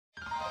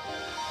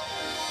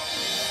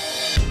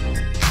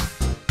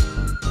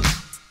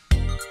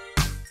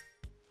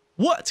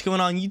What's going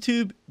on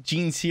YouTube?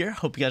 Jeans here.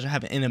 Hope you guys are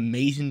having an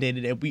amazing day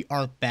today. We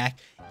are back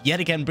yet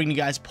again bringing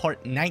you guys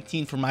part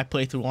 19 for my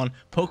playthrough on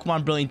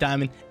Pokemon Brilliant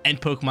Diamond and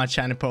Pokemon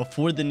Shining Pearl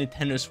for the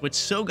Nintendo Switch.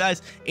 So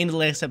guys, in the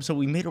last episode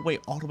we made our way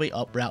all the way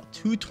up Route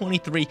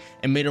 223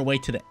 and made our way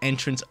to the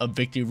entrance of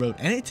Victory Road.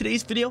 And in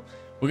today's video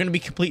we're going to be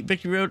complete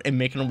Victory Road and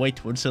making our way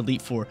towards the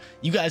Elite Four.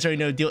 You guys already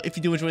know the deal. If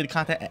you do enjoy the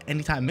content at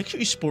any time, make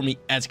sure you support me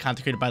as a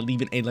content creator by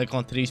leaving a like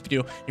on today's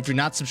video. If you're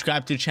not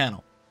subscribed to the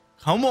channel,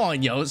 come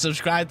on, yo,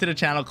 subscribe to the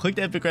channel, click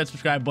that big red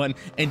subscribe button,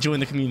 and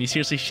join the community.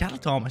 Seriously, shout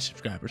out to all my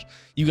subscribers.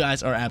 You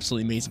guys are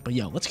absolutely amazing. But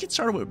yo, let's get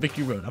started with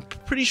Victory Road. I'm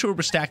pretty sure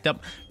we're stacked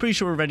up, pretty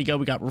sure we're ready to go.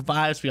 We got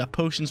revives, we got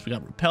potions, we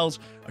got repels.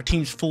 Our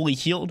team's fully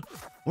healed.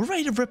 We're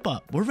ready to rip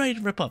up. We're ready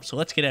to rip up. So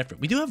let's get after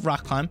it. We do have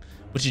rock climb,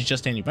 which is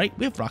just handy, right?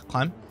 We have rock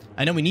climb.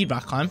 I know we need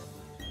rock climb.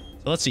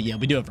 So let's see. Yeah,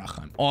 we do have rock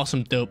climb.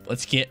 Awesome, dope.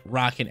 Let's get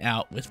rocking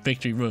out with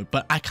Victory Road.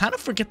 But I kind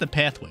of forget the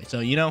pathway. So,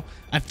 you know,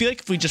 I feel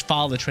like if we just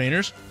follow the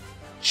trainers,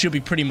 should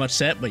be pretty much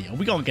set. But yeah,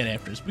 we're gonna get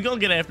after this. We're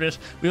gonna get after this.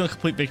 We're gonna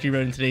complete Victory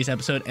Road in today's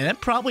episode, and then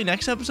probably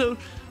next episode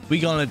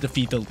we're gonna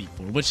defeat the Elite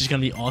Four, which is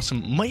gonna be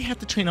awesome. Might have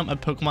to train up my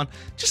Pokemon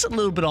just a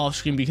little bit off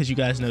screen because you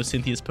guys know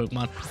Cynthia's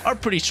Pokemon are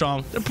pretty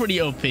strong. They're pretty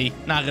OP.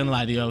 Not gonna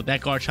lie to you, that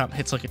Garchomp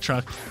hits like a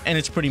truck, and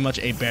it's pretty much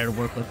a bear to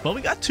work with. But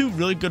we got two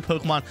really good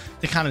Pokemon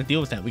to kind of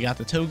deal with that. We got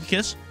the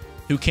Togekiss,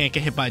 who can't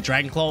get hit by a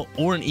Dragon Claw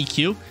or an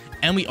EQ.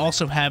 And we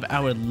also have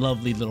our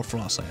lovely little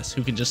Frostlass,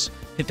 who can just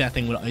hit that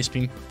thing with an Ice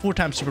Beam, 4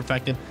 times super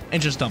effective,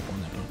 and just dump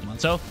on that Pokemon.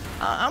 So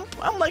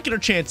I'm liking our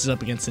chances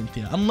up against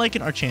Cynthia. I'm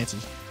liking our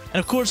chances. And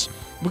of course,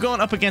 we're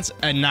going up against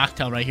a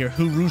Noctowl right here,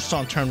 who roosts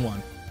on turn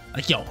 1.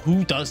 Like, yo,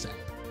 who does that?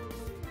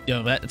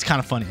 Yo, it's kind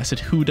of funny. I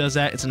said, who does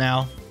that? It's an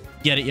owl.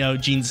 Get it, yo.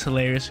 Jeans is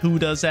hilarious. Who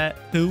does that?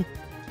 Who?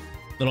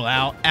 Little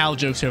owl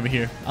jokes over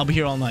here. I'll be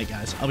here all night,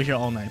 guys. I'll be here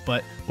all night.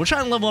 But we're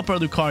trying to level up our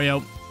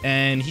Lucario,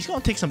 and he's going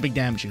to take some big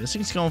damage here. This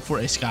thing's going for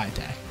a Sky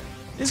Attack.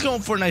 He's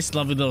going for a nice,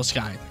 lovely little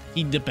Sky.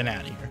 He dipping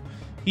out of here.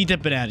 He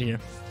dipping out of here.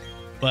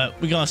 But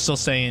we're going to still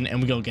stay in,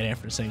 and we're going to get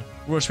after this thing.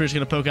 Roar Spirit's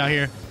going to poke out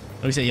here.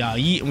 And we say, yeah,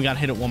 yeet, and we got to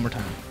hit it one more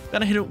time. Got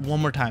to hit it one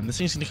more time. This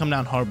thing's going to come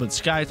down hard, but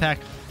Sky Attack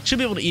should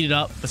be able to eat it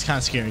up. But it's kind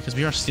of scary because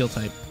we are Steel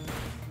type.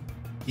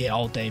 Yeah,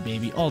 all day,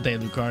 baby. All day,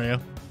 Lucario.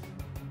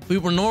 If we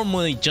were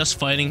normally just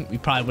fighting, we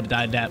probably would have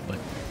died that, but,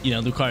 you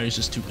know, Lucario is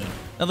just too good.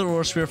 Another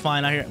Roar Spirit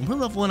flying out here, and we're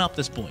leveling up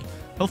this boy.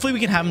 Hopefully we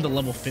can have him to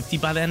level 50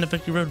 by the end of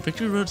Victory Road.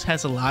 Victory Road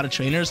has a lot of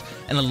trainers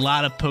and a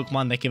lot of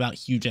Pokemon that give out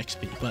huge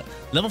XP. But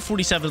level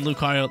 47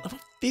 Lucario, level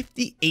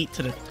 58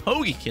 to the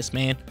Togekiss,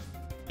 man.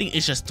 I think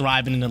it's just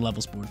thriving in the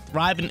levels board.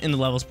 Thriving in the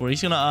levels board.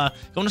 He's gonna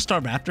go into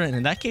Staraptor, and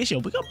in that case, yo,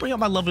 we're gonna bring out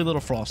my lovely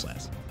little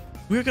Frostlass.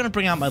 We're gonna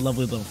bring out my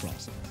lovely little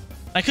Frostlass.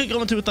 I could go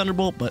into a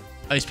Thunderbolt, but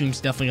Ice Beam's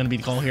definitely gonna be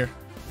the call here.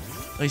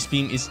 Ice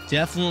Beam is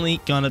definitely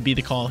gonna be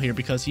the call here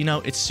because, you know,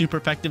 it's super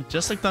effective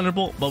just like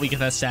Thunderbolt, but we get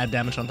that sad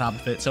damage on top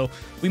of it, so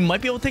we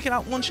might be able to take it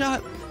out one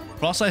shot.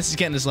 Frostlass is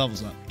getting his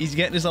levels up. He's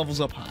getting his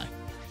levels up high.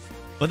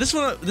 But this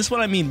is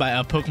what I mean by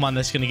a Pokemon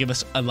that's gonna give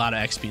us a lot of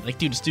XP. Like,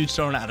 dude, this dude's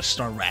throwing out a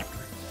Staraptor.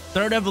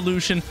 3rd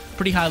evolution,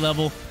 pretty high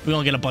level. We're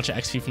gonna get a bunch of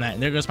XP from that,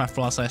 and there goes my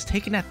Frostlass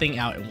taking that thing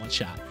out in one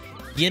shot.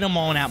 Get him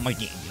on out my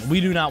game, yo.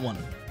 We do not want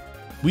him.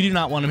 We do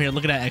not want him here.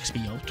 Look at that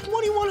XP, yo.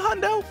 21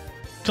 hundo.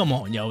 Come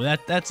on, yo,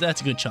 that's a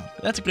good chunk.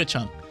 That's a good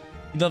chunk.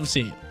 You'd love to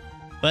see it.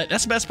 But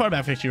that's the best part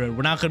about Victory Road.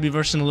 We're not going to be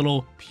versing a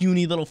little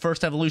puny little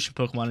 1st evolution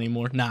Pokemon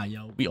anymore. Nah,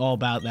 yo, we all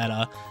about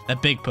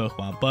that big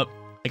Pokemon. But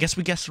I guess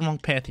we guessed the wrong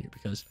path here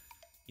because,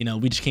 you know,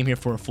 we just came here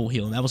for a full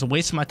heal, and that was a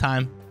waste of my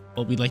time.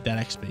 But we like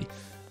that XP.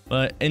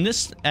 But in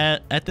this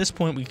at this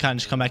point, we kind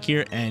of just come back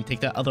here and take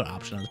that other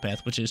option on the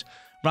path, which is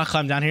rock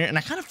climb down here. And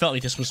I kind of felt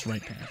like this was the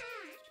right path.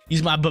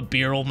 Use my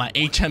Babirel, my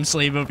HM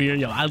slave over here.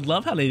 Yo, I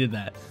love how they did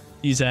that.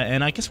 Use that,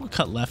 and I guess we'll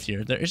cut left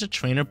here. There is a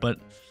trainer, but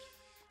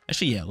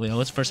actually, yeah,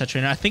 let's first that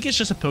trainer. I think it's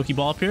just a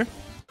Pokeball up here,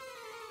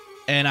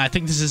 and I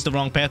think this is the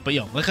wrong path. But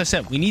yo, like I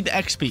said, we need the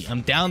XP.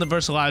 I'm down to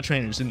verse a lot of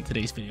trainers in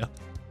today's video.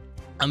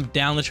 I'm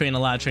down to train a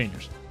lot of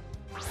trainers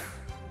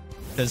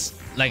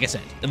because, like I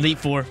said, Elite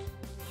Four,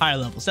 higher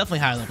levels, definitely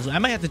higher levels. I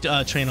might have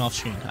to train off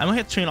screen. I might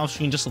have to train off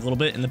screen just a little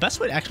bit, and the best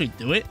way to actually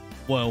do it,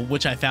 well,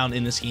 which I found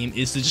in this game,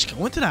 is to just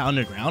go into that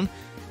underground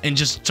and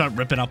just start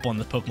ripping up on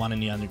the Pokemon in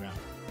the underground.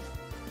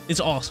 It's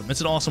awesome.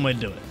 It's an awesome way to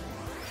do it.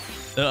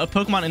 A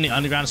Pokemon in the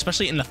underground,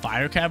 especially in the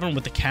fire cavern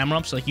with the camera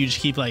ups, like you just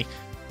keep like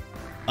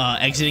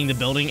exiting the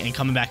building and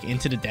coming back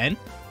into the den,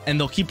 and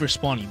they'll keep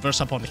respawning. Verse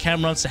up on the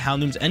camera ups, the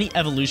Houndooms, any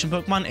evolution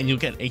Pokemon, and you'll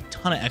get a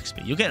ton of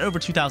XP. You'll get over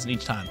 2,000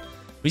 each time.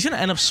 But he's gonna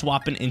end up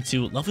swapping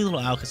into lovely little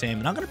Alakazam,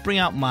 and I'm gonna bring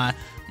out my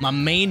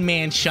main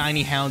man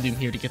shiny Houndoom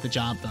here to get the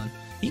job done.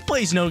 He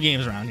plays no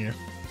games around here.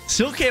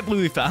 Still can't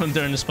believe we found him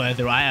during this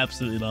playthrough. I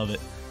absolutely love it.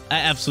 I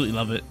absolutely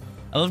love it.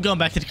 I love going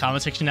back to the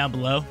comment section down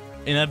below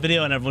in that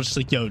video, and everyone's just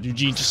like, yo, dude,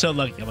 you're just so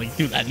lucky. I'm like,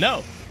 dude, I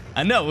know.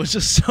 It was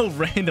just so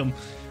random.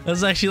 That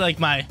was actually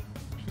like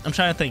I'm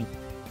trying to think.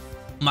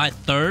 I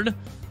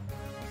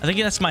think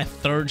that's my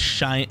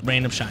 3rd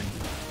random shine.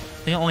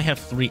 I think I only have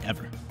 3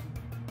 ever.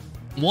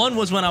 One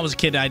was when I was a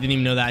kid. I didn't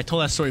even know that. I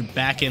told that story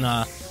back in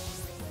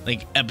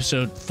like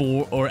episode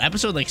 4 or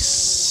episode like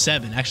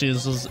 7. Actually,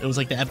 it was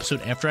like the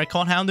episode after I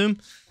caught Houndoom.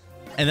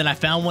 And then I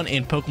found one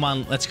in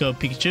Pokemon Let's Go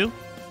Pikachu.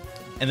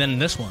 And then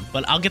this one.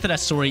 But I'll get to that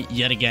story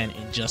yet again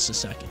in just a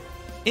second.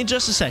 In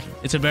just a second.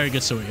 It's a very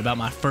good story about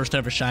my first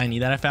ever shiny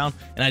that I found.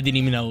 And I didn't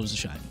even know it was a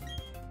shiny.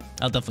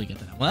 I'll definitely get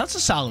to that. Well, that's a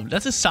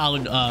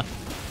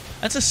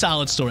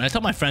solid story. I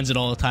tell my friends it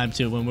all the time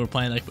too when we're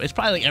playing. Like, it's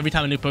probably like every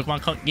time a new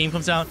Pokemon game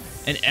comes out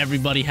and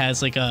everybody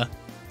has like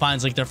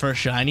finds like their first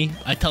shiny.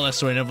 I tell that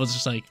story and everyone's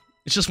just like,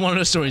 it's just one of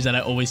those stories that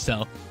I always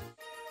tell.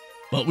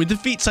 But we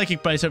defeat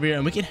Psychic Bryce over here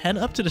and we can head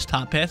up to this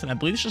top path, and I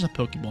believe it's just a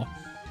Pokeball.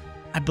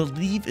 I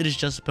believe it is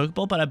just a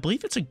Pokeball, but I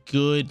believe it's a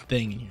good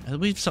thing in here. I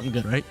believe it's something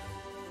good, right?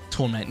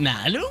 Torment.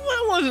 Nah, it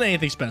wasn't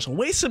anything special.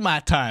 Wasted my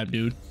time,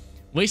 dude.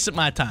 Wasted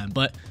my time.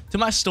 But to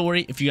my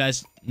story, if you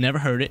guys never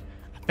heard it,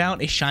 I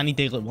found a shiny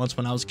Diglett once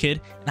when I was a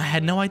kid, and I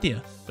had no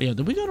idea. But yo,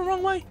 did we go the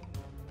wrong way?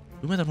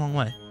 We went the wrong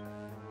way.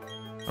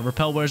 Our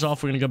repel wears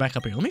off. We're gonna go back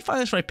up here. Let me find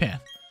this right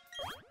path.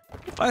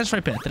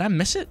 Did I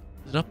miss it?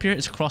 Is it up here?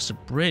 It's across the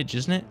bridge,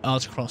 isn't it? Oh,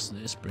 it's across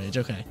this bridge.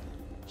 Okay.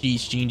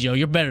 Jeez, Gene Joe,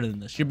 you're better than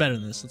this.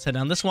 Let's head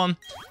down this one.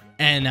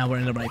 And now we're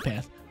in the right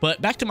path.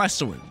 But back to my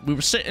story. I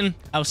was sitting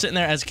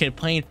there as a kid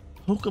playing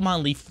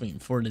Pokemon Leaf Green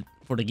for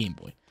the Game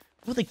Boy.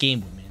 For the Game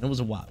Boy, man. It was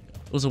a while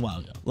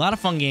ago. A lot of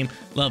fun game.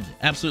 Loved it.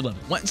 Absolutely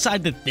loved it. Went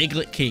inside the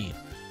Diglett cave.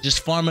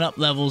 Just farming up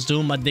levels,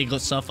 doing my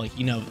Diglett stuff. Like,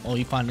 you know, all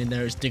you find in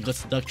there is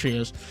Digletts, Duck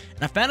Trios.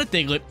 And I found a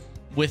Diglett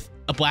with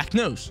a black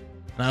nose.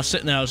 And I was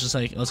sitting there, I was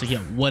like, yo,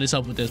 what is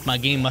up with this? My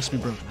game must be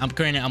broken.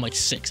 I'm like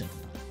 6 at the time.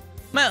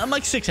 Man, I'm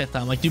like 6 at the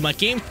time. Like, dude, my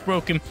game's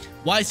broken.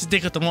 Why is the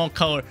Diglett the wrong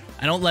color?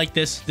 I don't like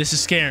this. This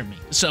is scaring me.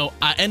 So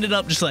I ended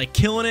up just like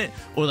killing it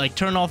or like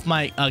turning off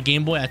my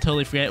Game Boy. I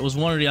totally forget. It was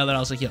one or the other. I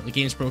was like, yo, the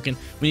game's broken.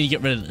 We need to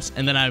get rid of this.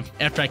 And then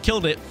after I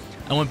killed it,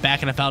 I went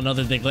back and I found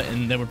another Diglett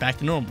and they were back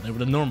to normal. They were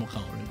the normal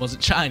color. It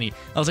wasn't shiny.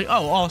 I was like,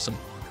 oh, awesome.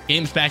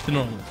 Game's back to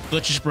normal.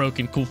 Glitch is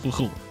broken.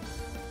 Cool.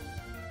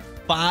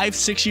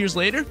 5-6 years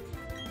later,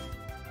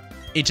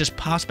 it just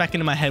pops back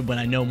into my head when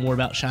I know more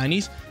about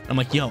shinies. I'm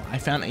like, yo, I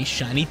found a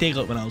shiny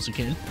Diglett when I was a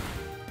kid,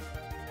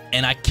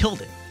 and I killed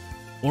it,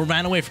 or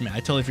ran away from it. I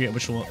totally forget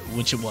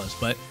which it was,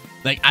 but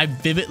like I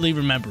vividly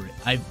remember it.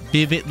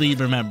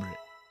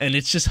 And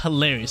it's just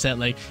hilarious that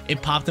like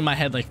it popped in my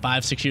head like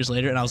 5-6 years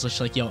later, and I was just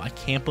like, yo, I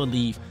can't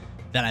believe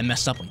that I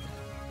messed up like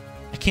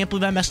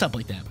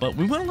that. But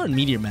we want to learn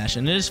Meteor Mash,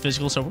 and it is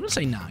physical, so we're gonna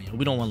say nah, yo,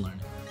 we don't want to learn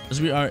it because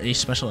we are a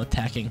special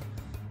attacking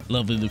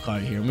lovely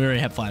Lucario here, and we already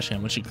have Flash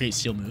Cannon, which is a great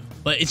steel move.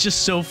 But it's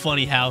just so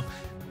funny how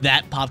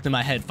that popped in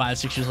my head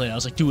 5-6 years later. I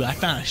was like, dude, I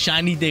found a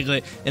shiny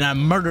Diglett and I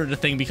murdered the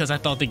thing because I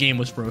thought the game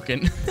was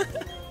broken.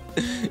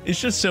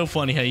 It's just so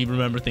funny how you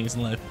remember things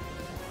in life.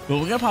 But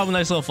we're gonna pop a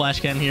nice little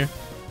Flash Cannon here,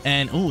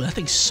 and oh, that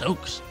thing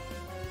soaks.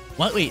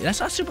 What? Wait, that's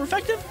not super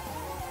effective?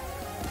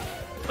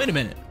 Wait a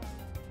minute,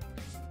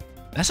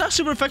 that's not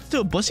super effective to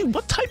a Blissey?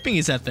 What typing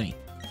is that thing?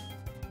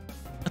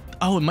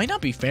 Oh, it might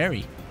not be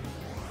Fairy.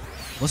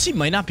 Let's see,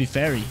 might not be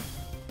Fairy.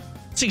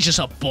 This thing's just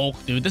a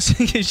bulk, dude. This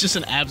thing is just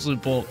an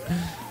absolute bulk.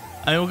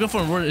 I mean, we'll go for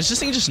a word. Is this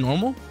thing just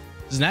normal?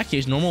 Because in that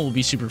case, normal will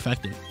be super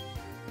effective.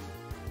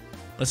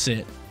 Let's see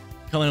it.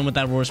 Coming in with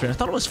that Roar Spirit. I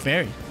thought it was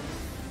Fairy.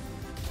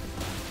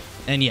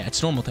 And yeah,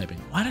 it's normal typing.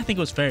 Why did I think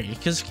it was Fairy?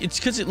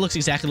 Because it looks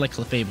exactly like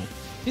Clefable.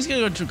 He's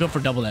gonna go for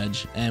Double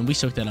Edge, and we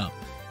soaked that up.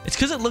 It's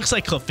because it looks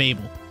like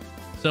Clefable.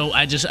 So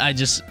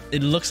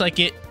it looks like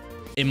it.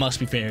 It must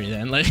be Fairy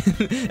then. Like,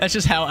 that's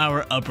just how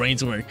our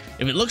brains work.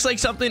 If it looks like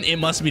something, it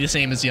must be the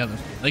same as the other.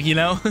 Like, you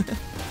know?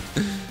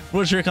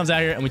 Roar Spirit comes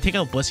out here, and we take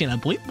out Blissey, and I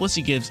believe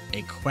Blissey gives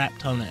a crap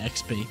ton of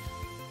XP.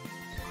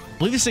 I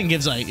believe this thing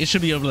gives, like, it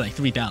should be over, like,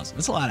 3,000.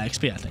 That's a lot of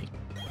XP, I think.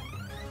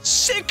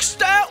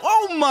 6,000?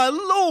 Oh, my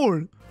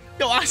lord!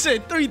 Yo, I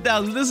said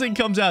 3,000. This thing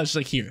comes out, it's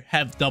like, here,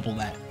 have double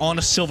that. On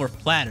a silver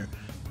platter.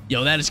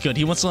 Yo, that is good.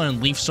 He wants to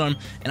learn Leaf Storm,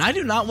 and I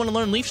do not want to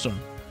learn Leaf Storm.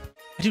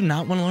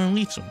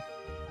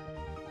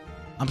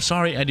 I'm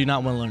sorry, I do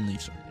not want to learn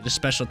Leaf Storm. It is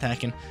special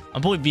attacking. My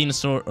boy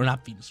Venusaur, or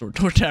not Venusaur,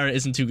 Torterra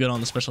isn't too good on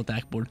the special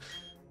attack board.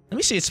 Let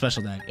me see its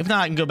special attack. If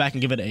not, I can go back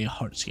and give it a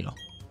heart scale.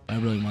 I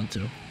really want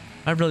to.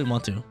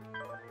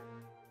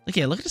 Like,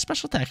 yeah, look at the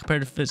special attack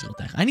compared to physical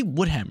attack. I need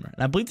Wood Hammer,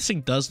 and I believe this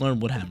thing does learn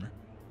Wood Hammer.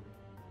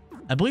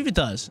 I believe it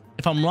does.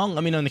 If I'm wrong,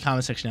 let me know in the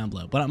comment section down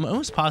below. But I'm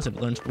almost positive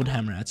it learns Wood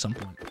Hammer at some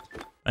point.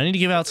 I need to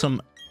give out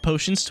some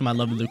potions to my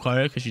lovely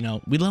Lucario, because, you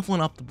know, we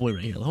leveling up the boy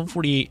right here. Level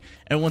 48.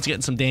 Everyone's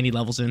getting some dandy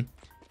levels in.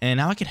 And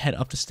now I can head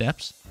up the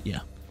steps. Yeah.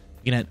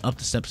 We can head up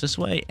the steps this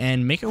way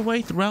and make our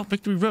way throughout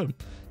Victory Road.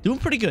 Doing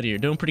pretty good here.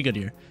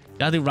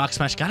 Gotta do Rock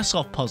Smash. Gotta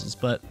solve puzzles,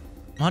 but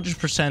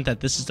 100% that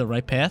this is the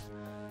right path.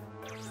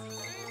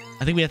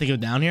 I think we have to go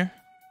down here.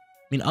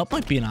 I mean, up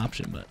might be an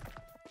option, but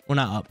we're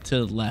not up.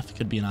 To the left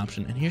could be an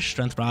option. And here's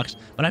Strength Rocks.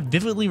 But I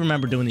vividly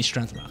remember doing these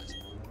Strength Rocks.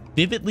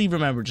 Vividly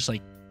remember just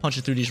like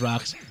punching through these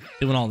rocks,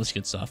 doing all this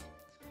good stuff.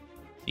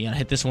 You gotta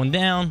hit this one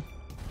down,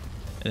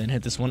 and then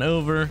hit this one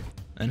over,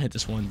 and hit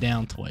this one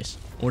down twice,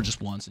 or just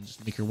once, and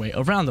just make your way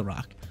around the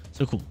rock.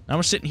 So cool. Now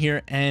we're sitting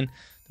here, and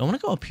I want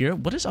to go up here.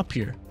 What is up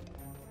here?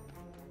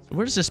 So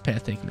where does this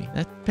path take me?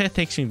 That path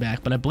takes me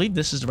back, but I believe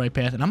this is the right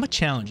path, and I'm gonna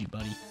challenge you,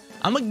 buddy.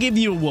 I'm gonna give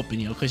you a whooping,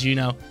 yo, because you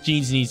know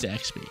Jeans needs the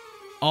XP.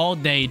 All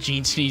day,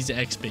 Jeans needs the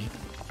XP.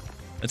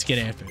 Let's get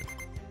after it.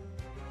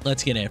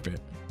 Let's get after it.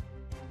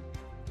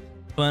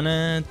 He's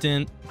gonna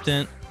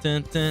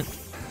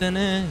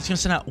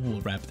send out.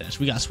 Ooh, Rapidash.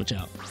 We gotta switch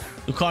out.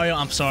 Lucario,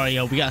 I'm sorry,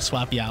 yo. We gotta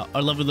swap you out.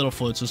 Our lovely little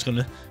Floatzel's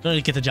gonna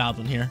get the job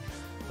done here.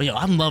 But yo,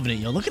 I'm loving it,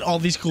 yo. Look at all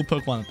these cool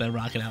Pokemon that they're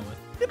rocking out with.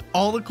 Look at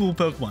all the cool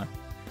Pokemon.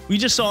 We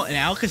just saw an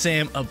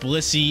Alakazam, a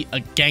Blissey, a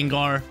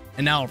Gengar,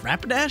 and now a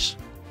Rapidash.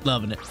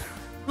 Loving it.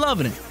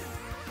 Loving it.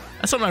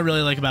 That's something I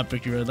really like about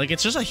Victory Road. Like,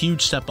 it's just a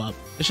huge step up.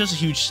 It's just a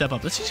huge step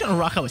up. This thing's gonna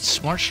rock out with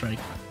Smart Strike.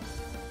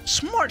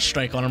 Smart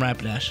Strike on a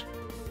Rapidash.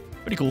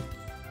 Pretty cool.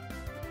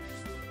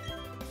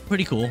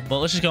 Pretty cool. But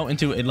let's just go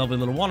into a lovely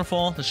little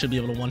waterfall. This should be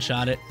able to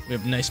one-shot it. We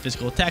have nice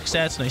physical attack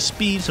stats, nice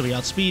speed, so we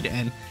outspeed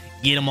and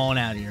get them on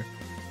out of here.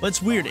 But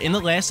it's weird. In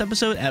the last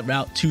episode at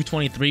Route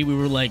 223, we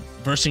were like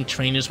versing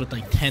trainers with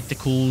like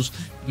Tentacles,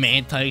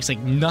 Mantikes, like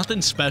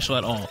nothing special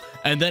at all.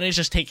 And then it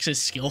just takes a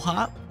skill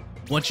hop.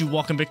 Once you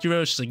walk in Victory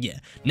Road, it's just like, yeah,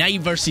 now you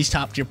verse these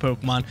top tier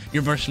Pokemon.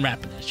 You're versing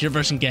Rapidash, you're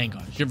versing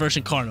Gengars, you're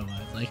versing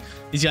Carnivine. Like,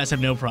 these guys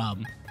have no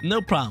problem. No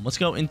problem. Let's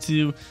go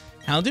into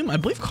Houndoom. I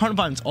believe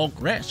Carnivine's all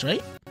grass,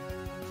 right?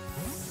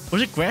 Or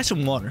is it grass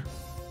and water?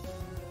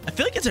 I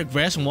feel like it's a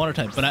grass and water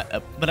type, but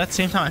at the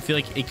same time, I feel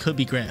like it could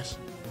be grass.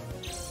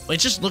 But it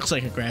just looks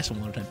like a grass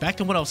and water type. Back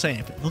to what I was saying,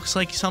 if it looks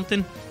like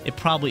something, it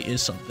probably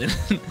is something.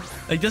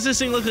 Like, does this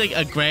thing look like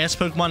a grass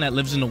Pokemon that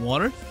lives in the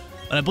water?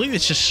 But I believe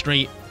it's just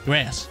straight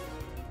grass.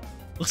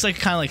 Looks like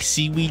kind of like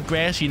seaweed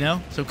grass, you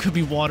know? So it could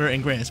be water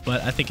and grass,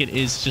 but I think it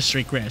is just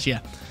straight grass. Yeah,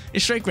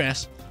 it's straight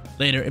grass.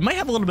 Later, it might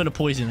have a little bit of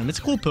poison in him. It's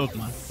a cool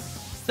Pokemon.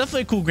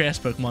 Definitely a cool grass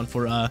Pokemon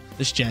for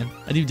this gen.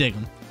 I do dig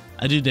him.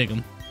 I do dig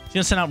him. He's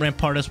gonna send out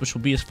Rampardos, which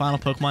will be his final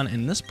Pokemon.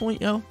 And at this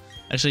point, yo,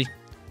 actually,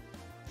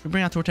 should we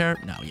bring out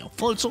Torterra? No, yo,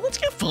 Floatzel. Let's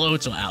get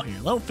Floatzel out here.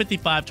 Level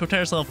 55.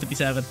 Torterra's level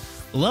 57.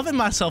 Loving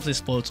myself this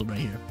Floatzel right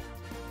here.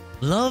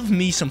 Love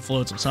me some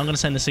Floatzel. So I'm gonna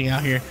send this thing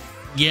out here.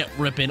 Get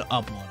ripping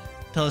up on it.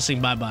 Tell this thing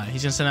bye-bye.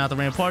 He's gonna send out the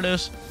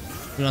Rampardos.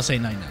 We're gonna say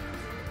night-night.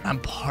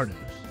 Rampardos.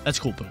 That's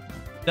cool Pokemon.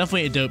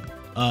 Definitely a dope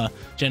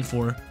Gen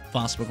 4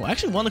 fossil Pokemon.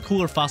 Actually, one of the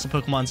cooler fossil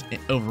Pokemons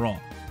overall.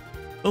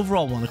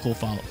 Overall, one of the cooler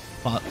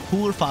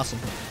fossil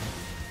Pokemon.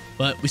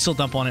 But we still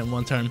dump on it in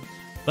one turn.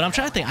 But I'm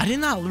trying to think. I did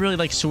not really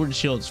like Sword and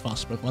Shield's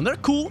fossil Pokemon. They're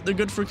cool. They're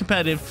good for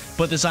competitive.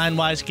 But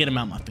design-wise, get them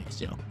out of my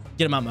face, yo.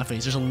 Get them out of my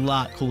face. There's a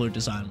lot cooler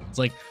design ones.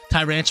 Like,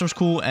 Tyrantrum's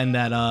cool. And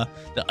that,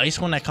 the ice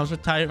one that comes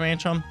with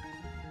Tyrantrum.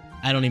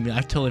 I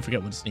totally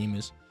forget what his name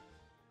is.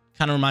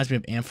 Kind of reminds me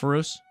of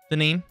Ampharos, the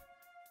name.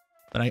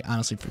 But I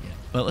honestly forget.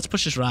 But let's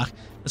push this rock.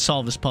 Let's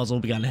solve this puzzle.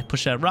 We gotta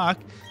push that rock.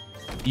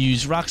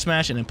 Use Rock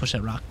Smash and then push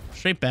that rock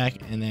straight back.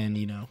 And then,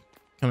 you know,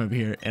 come over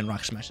here and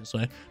Rock Smash this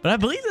way. But I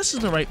believe this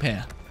is the right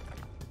path.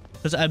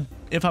 Because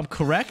if I'm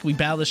correct, we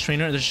battle this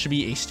trainer. There should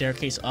be a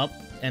staircase up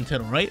and to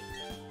the right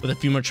with a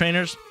few more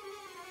trainers.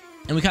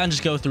 And we kind of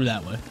just go through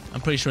that way.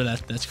 I'm pretty sure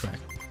that's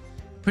correct.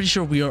 Pretty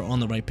sure we are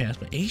on the right path.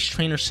 But Ace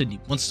Trainer Sydney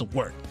wants to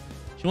work.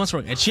 She wants to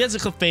work, and she has a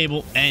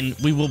Clefable, and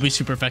we will be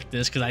super effective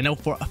this because I know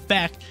for a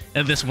fact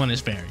that this one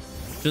is fairy.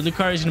 So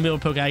Lucario is going to be able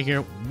to poke out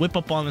here, whip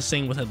up on this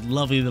thing with a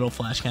lovely little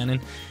flash cannon.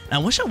 And I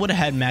wish I would have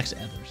had Max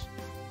Ethers.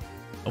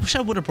 I wish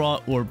I would have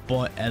bought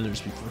Ethers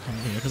before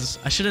coming here because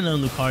I should have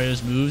known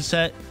Lucario's move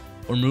set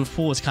or move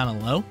pool was kind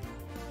of low.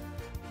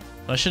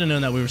 But I should have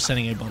known that we were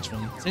sending a bunch of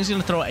them. So he's going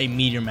to throw a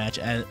Meteor Mash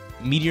at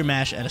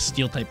a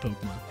Steel-type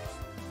Pokemon.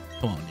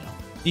 Come on, yo.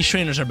 These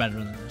trainers are better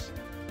than this.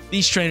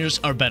 These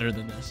trainers are better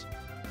than this.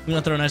 We're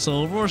gonna throw a nice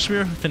little Aurora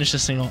Spear, finish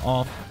this thing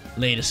off.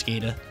 Later,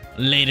 Skater.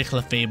 Later,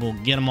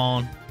 Clefable. Get them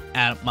on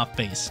out of my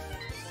face.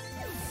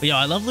 But yo,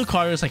 I love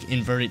Lucario's like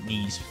inverted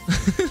knees.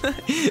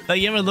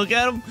 Like, you ever look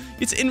at him?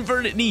 It's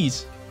inverted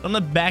knees on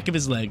the back of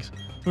his legs.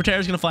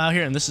 Torterra's gonna fly out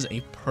here, and this is a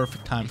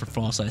perfect time for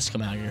Frostlass to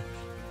come out here.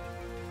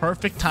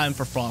 Perfect time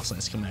for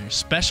Frostlass to come out here.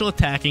 Special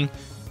attacking,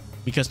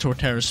 because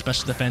Torterra's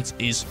special defense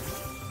is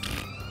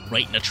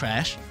right in the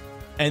trash.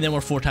 And then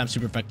we're 4 times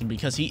super effective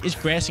because he is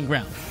grass and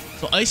ground.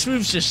 So ice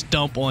moves just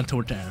dump on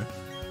Torterra.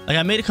 Like,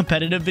 I made a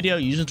competitive video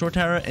using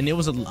Torterra, and it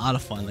was a lot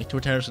of fun. Like,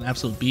 Torterra's an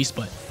absolute beast,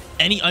 but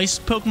any ice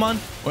Pokemon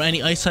or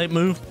any ice type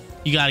move,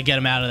 you gotta get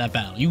him out of that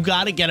battle. You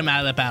gotta get him out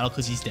of that battle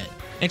because he's dead.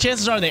 And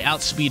chances are they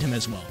outspeed him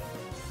as well.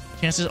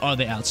 Chances are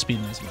they outspeed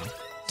him as well.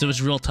 So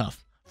it's real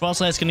tough.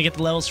 Frostlass is gonna get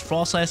the levels.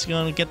 Frostlass is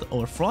gonna get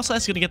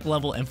the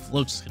level, and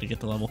Float's is gonna get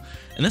the level.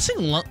 And this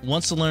thing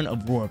wants to learn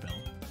Aurora Bell.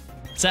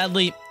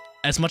 Sadly,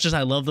 as much as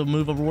I love the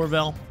move of Aurora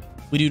Bell,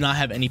 we do not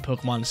have any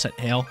Pokemon to set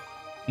Hail.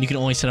 And you can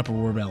only set up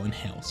Aurora Bell in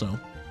Hail. So,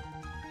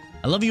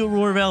 I love you,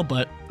 Aurora Bell,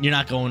 but you're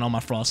not going on my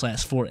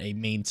Frostlass for a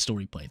main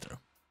story playthrough.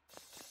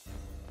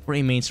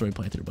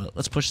 But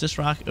let's push this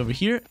rock over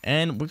here,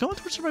 and we're going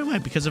towards the right way.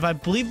 Because if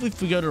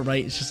we go to the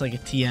right, it's just like a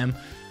TM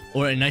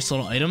or a nice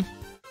little item.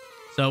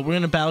 So, we're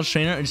going to battle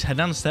Trainer and just head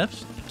down the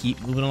steps and keep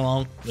moving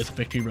along with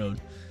Victory Road.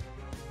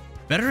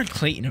 Better than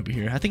Clayton over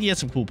here. I think he has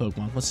some cool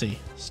Pokemon. Let's see.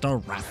 Star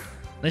Raptor.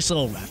 Nice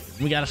little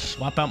Raptor. We gotta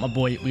swap out my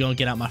boy. We're gonna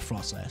get out my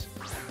Frostlass.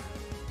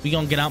 we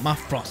gonna get out my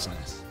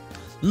Frostlass.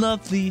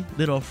 Lovely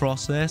little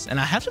Frostlass. And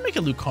I have to make a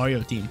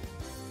Lucario team.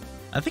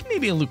 I think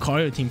maybe a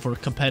Lucario team for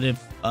competitive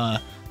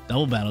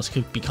double battles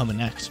could be coming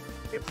next.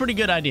 Be a pretty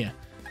good idea.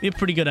 Be a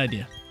pretty good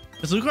idea.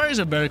 Because Lucario is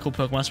a very cool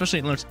Pokemon, especially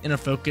it learns Inner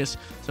Focus.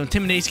 So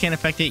Intimidate can't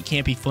affect it,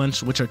 can't be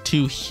flinched, which are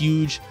two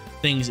huge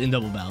things in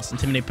double battles.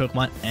 Intimidate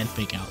Pokemon and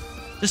Fake Out.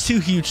 Just two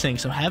huge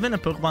things. So having a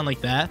Pokemon like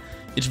that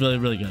is really,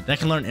 really good. That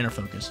can learn Inner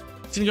Focus.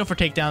 It's going to go for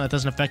Takedown. That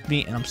doesn't affect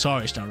me. And I'm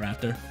sorry,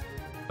 Staraptor.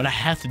 But I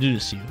have to do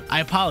this to you.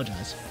 I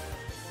apologize.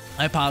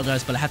 I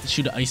apologize, but I have to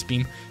shoot an Ice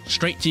Beam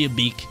straight to your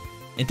beak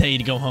and tell you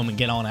to go home and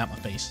get on out my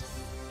face.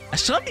 I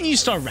still haven't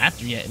used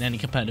Staraptor yet in any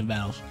competitive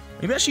battles.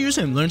 Maybe I should use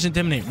him. Learns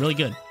Intimidate. Really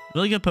good.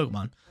 Really good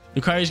Pokemon.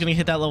 Lucario is going to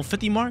hit that level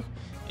 50 mark.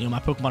 You know, my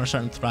Pokemon are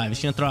starting to thrive.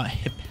 He's going to throw out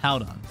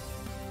Hippowdon.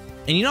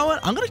 And you know what?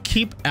 I'm going to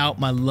keep out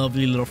my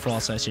lovely little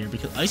Frostlass here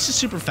because Ice is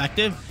super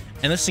effective.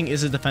 And this thing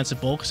is a defensive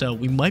bulk, so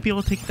we might be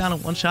able to take it down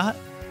in one shot.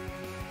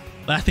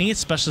 But I think its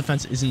special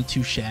defense isn't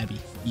too shabby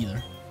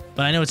either.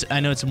 But I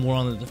know it's more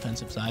on the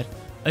defensive side.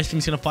 Ice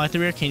Beam's going to fly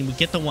through here. Can we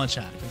get the one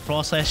shot? Can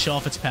Frostlass show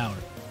off its power?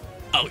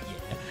 Oh,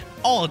 yeah.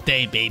 All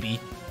day, baby.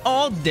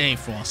 All day,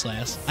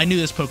 Frostlass. I knew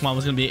this Pokemon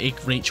was going to be a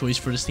great choice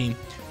for this team.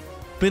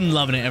 Been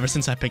loving it ever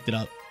since I picked it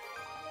up.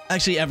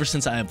 Actually, ever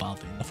since I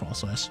evolved it in the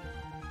Frostlass.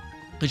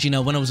 But you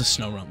know, when it was a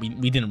snow run,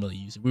 we didn't really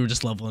use it. We were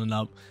just leveling it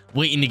up,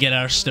 waiting to get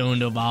our stone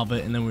to evolve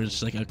it, and then we were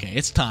just like, okay,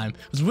 it's time.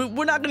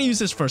 We're not going to use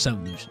this first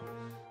evolution.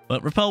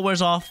 But Repel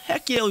wears off.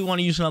 Heck yeah, we want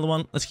to use another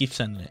one. Let's keep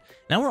sending it.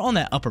 Now we're on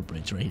that upper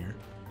bridge right here.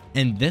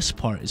 And this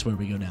part is where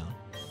we go down.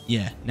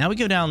 Yeah, now we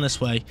go down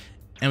this way,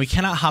 and we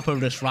cannot hop over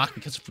this rock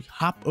because if we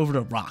hop over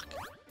the rock,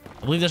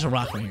 I believe there's a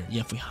rock right here.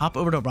 Yeah, if we hop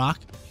over the rock,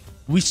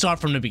 we start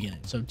from the beginning.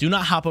 So do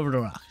not hop over the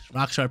rocks.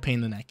 Rocks are a pain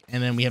in the neck.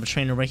 And then we have a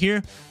trainer right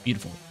here.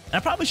 Beautiful. And I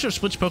probably should have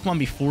switched Pokemon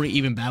before we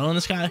even battling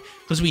this guy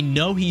because we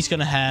know he's going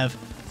to have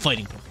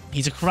fighting Pokemon.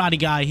 He's a karate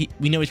guy.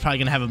 We know he's probably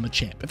going to have a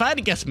Machamp. If I had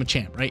to guess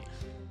Machamp, right?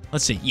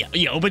 Let's see. Yeah,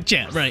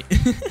 Machamp, right?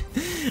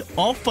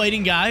 All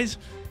fighting guys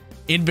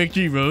in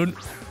Victory Road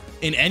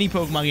in any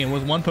Pokemon game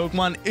with one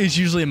Pokemon is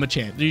usually a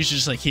Machamp. They're usually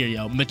just like, here,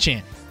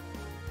 Machamp.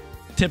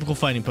 Typical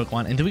fighting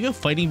Pokemon. And do we go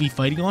fighting v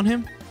fighting on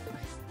him?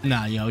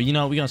 Nah, you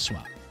know, we're going to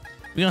swap.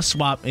 We're going to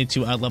swap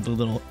into our lovely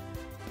little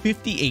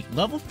 58.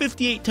 Level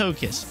 58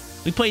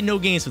 Togekiss. We play no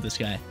games with this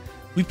guy.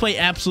 We play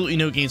absolutely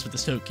no games with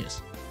this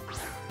Togekiss.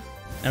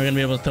 Now we're going to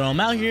be able to throw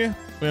him out here.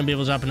 We're going to be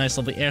able to drop a nice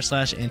lovely Air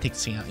Slash and take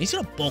this thing out. He's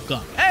going to bulk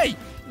up. Hey,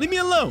 leave me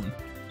alone.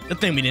 Good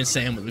thing we didn't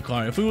say him with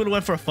Lucario. If we would have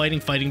went for a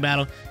fighting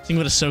battle, this thing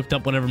would have soaked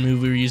up whatever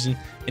move we were using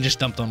and just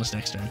dumped on us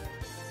next turn.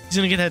 He's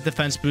going to get that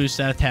defense boost,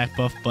 that attack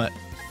buff, but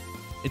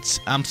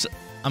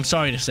I'm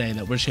sorry to say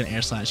that we're just going to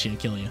Air Slash you and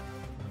kill you.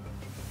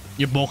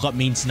 Your bulk up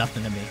means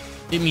nothing to me.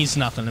 It means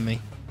nothing to me.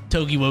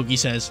 Togi Wogi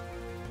says,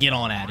 get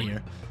on out of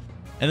here.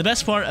 And the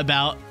best part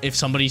about if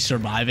somebody's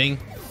surviving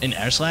an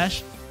Air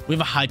Slash, we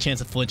have a high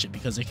chance of flinch it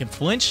because it can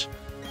flinch.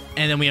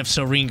 And then we have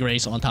Serene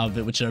Grace on top of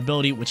it, which is our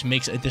ability, which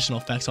makes additional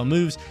effects on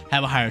moves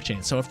have a higher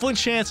chance. So a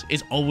flinch chance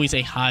is always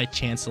a high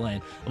chance to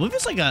land. I believe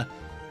it's like a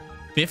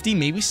 50,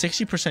 maybe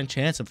 60%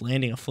 chance of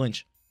landing a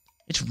flinch.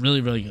 It's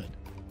really, really good.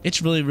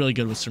 It's really, really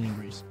good with Serene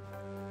Grace.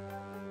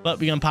 But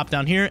we're going to pop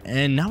down here,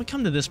 and now we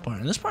come to this part.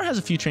 And this part has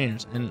a few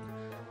trainers. And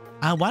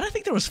why did I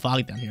think there was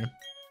fog down here?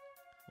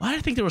 Why did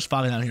I think there was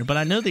fog down here? But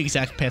I know the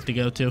exact path to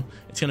go to.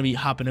 It's going to be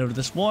hopping over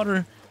this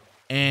water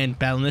and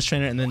battling this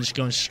trainer, and then just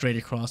going straight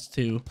across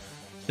to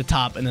the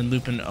top, and then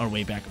looping our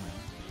way back around.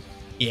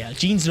 Yeah,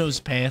 Jeans knows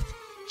the path.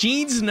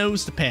 Jeans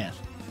knows the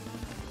path.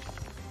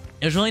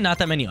 There's really not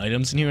that many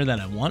items in here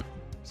that I want.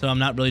 So I'm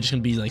not really just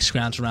going to be like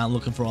scrounging around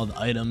looking for all the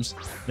items,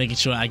 making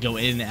sure I go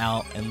in and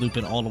out and loop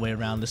it all the way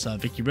around this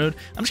Victory Road.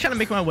 I'm just kind of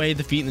making my way,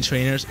 defeating the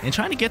trainers, and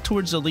trying to get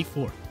towards the Elite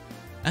Four.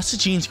 That's the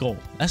Gene's goal.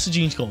 That's the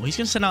Gene's goal. He's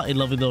going to send out a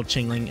lovely little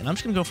Chingling, and I'm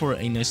just going to go for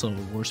a nice little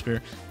Aurora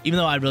Spear. Even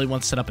though I really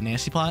want to set up a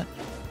Nasty Plot,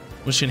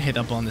 we're just going to hit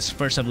up on this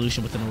first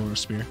evolution with an Aurora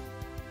Spear.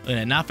 Look at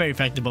that. Not very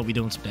effective, but we're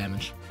doing some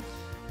damage.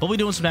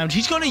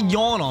 He's going to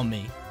yawn on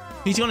me.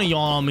 He's going to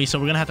yawn on me, so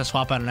we're going to have to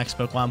swap out our next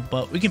Pokemon.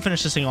 But we can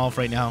finish this thing off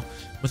right now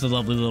with a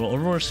lovely little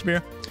Aurora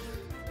Spear.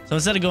 So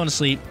instead of going to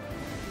sleep,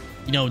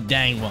 you know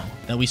dang well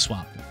that we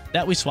swap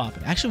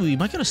it. Actually, we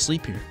might go to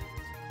sleep here.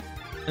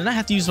 And I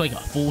have to use like a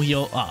full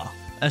heal. Ah,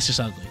 that's just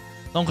ugly.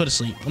 Don't go to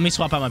sleep. Let me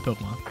swap out my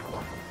Pokemon.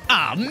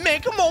 Ah,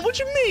 man, come on. What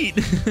you mean?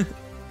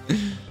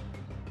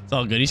 It's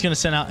all good. He's going to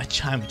send out a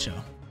Chimecho.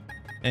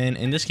 And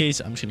in this case,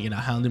 I'm just going to get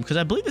out Houndoom because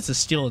I believe it's a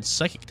Steel and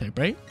Psychic type,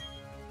 right?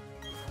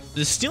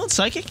 Is it Steel and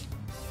Psychic?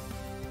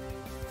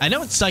 I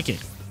know it's Psychic,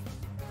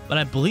 but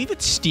I believe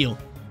it's Steel.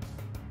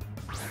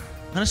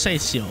 I'm going to say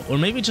it's Steel, or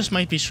maybe it just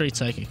might be straight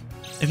Psychic.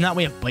 If not,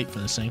 we have Bite for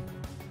this thing.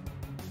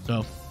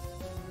 So,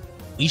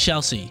 we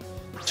shall see.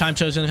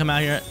 Chimecho's going to come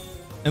out here,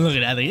 and look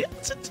at that.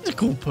 It's a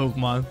cool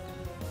Pokemon.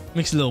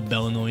 Makes a little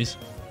bell noise.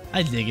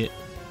 I dig it.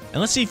 And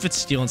let's see if it's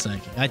Steel and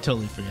Psychic. I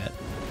totally forget.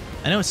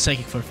 I know it's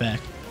Psychic for a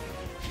fact.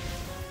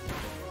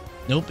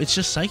 Nope, it's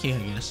just Psychic, I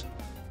guess.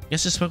 I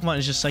guess this Pokemon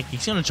is just Psychic.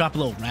 He's going to drop a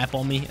little wrap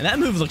on me, and that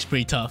move looks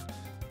pretty tough.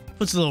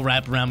 Puts a little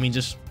wrap around me and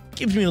just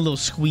gives me a little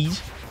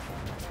squeeze.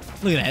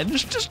 Look at that.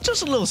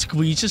 Just a little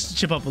squeeze, just to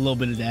chip up a little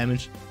bit of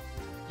damage.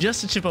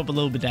 Just to chip up a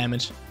little bit of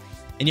damage.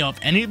 And yo, if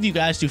any of you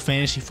guys do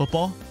fantasy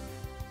football,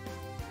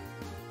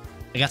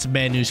 I got some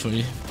bad news for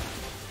you.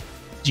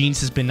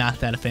 Jeans has been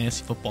knocked out of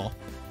fantasy football.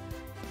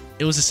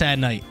 It was a sad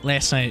night.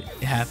 Last night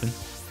it happened.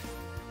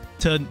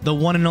 To the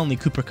one and only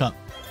Cooper Kupp.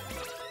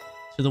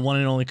 To the one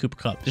and only Cooper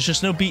Kupp. There's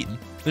just no beating.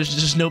 There's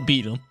just no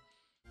beating him.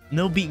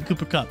 No beating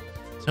Cooper Kupp.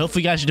 So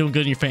hopefully you guys are doing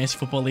good in your fantasy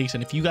football leagues.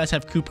 And if you guys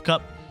have Cooper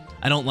Kupp,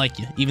 I don't like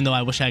you. Even though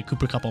I wish I had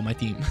Cooper Kupp on my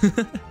team.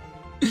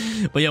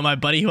 But yeah, my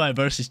buddy who I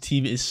versed, his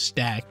team is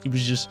stacked.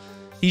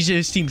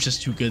 His team's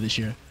just too good this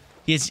year.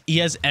 He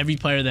has every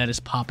player that is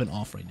popping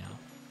off right now.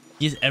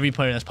 He has every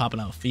player that's popping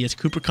off. He has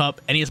Cooper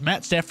Kupp, and he has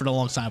Matt Stafford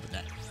alongside with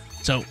that.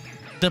 So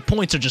the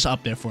points are just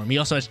up there for him. He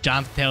also has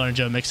Jonathan Taylor and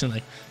Joe Mixon.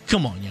 Like,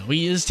 come on, yo.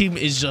 His team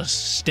is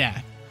just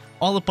stacked.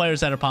 All the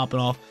players that are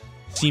popping off,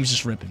 his team's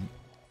just ripping.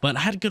 But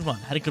I had a good run.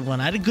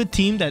 I had a good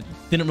team that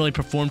didn't really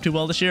perform too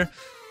well this year.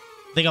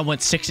 I think I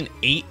went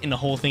 6-8 in the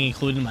whole thing,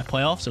 including my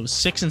playoffs. So it was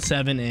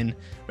 6-7 in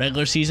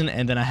regular season,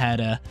 and then I had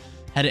an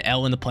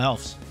L in the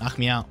playoffs. Knocked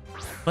me out.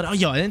 But oh,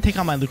 yo, I didn't take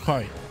on my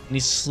Lucario. And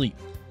he's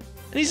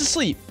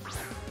asleep.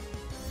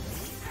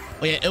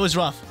 Oh yeah, it was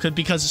rough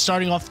because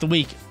starting off the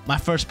week, my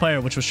first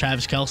player, which was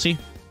Travis Kelce,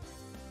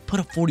 put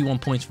up 41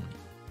 points for me.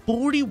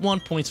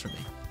 41 points for me.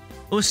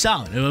 It was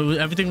solid.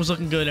 Everything was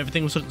looking good.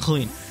 Everything was looking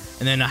clean.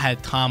 And then I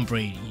had Tom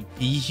Brady.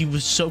 He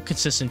was so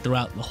consistent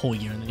throughout the whole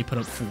year, and then he put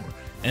up 4.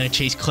 And then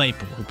Chase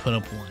Claypool, who put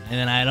up 1. And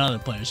then I had other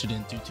players who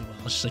didn't do too well.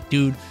 I was just like,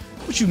 dude,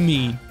 what you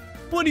mean?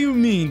 What do you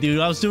mean, dude?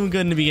 I was doing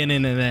good in the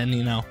beginning, and then,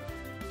 you know,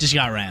 just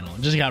got ran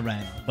on.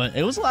 But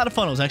it was a lot of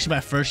fun. It was actually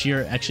my first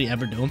year actually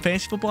ever doing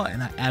fantasy football,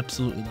 and I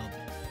absolutely loved it.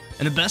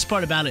 And the best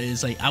part about it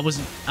is, like, I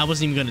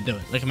wasn't even gonna do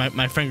it. Like,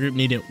 my friend group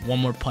needed one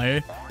more player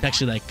to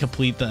actually like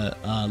complete the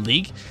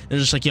league. They're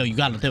just like, yo, you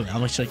gotta do it.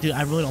 I'm like, dude,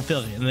 I really don't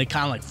feel it. And they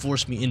kind of like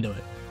forced me into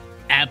it.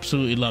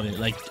 Absolutely love it.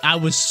 Like, I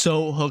was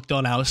so hooked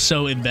on it. I was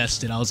so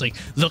invested. I was like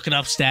looking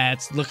up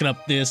stats, looking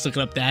up this,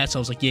 looking up that. So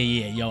I was like, yeah,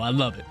 yo, I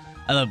love it.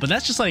 But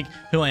that's just like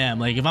who I am.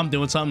 Like, if I'm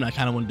doing something, I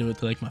kind of want to do it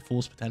to like my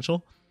fullest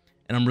potential.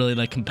 And I'm really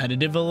like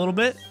competitive a little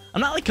bit.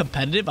 I'm not like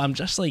competitive. I'm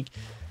just like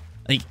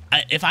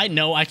if I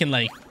know I can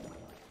like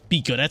be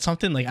good at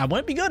something, like I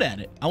want to be good at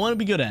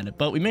it.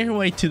 But we make our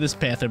way to this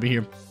path over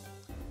here,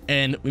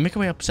 and we make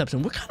our way up steps,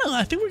 and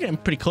I think we're getting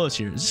pretty close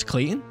here. Is this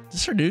Clayton? Is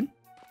this our dude?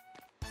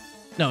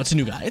 No, it's a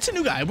new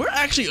guy. We're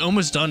actually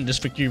almost done this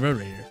victory road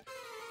right here.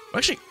 We're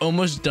actually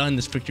almost done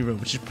this victory road,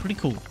 which is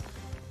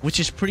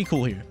pretty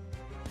cool here.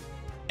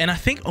 And I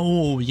think,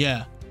 oh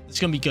yeah, it's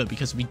gonna be good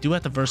because we do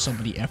have to verse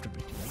somebody after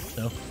victory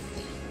road. So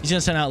he's gonna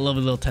send out a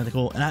lovely little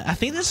tentacle, and I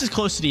think this is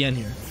close to the end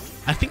here.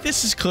 I think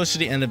this is close to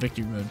the end of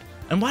victory road.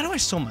 And why do I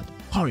still my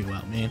Lucario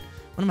out, man?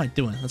 What am I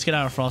doing? Let's get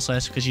out of Frost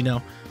Slash, because, you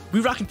know, we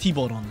rocking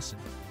T-Bolt on this thing.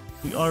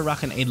 We are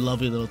rocking a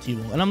lovely little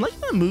T-Bolt. And I'm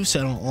liking my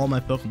moveset on all my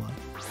Pokemon.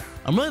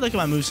 I'm really liking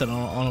my moveset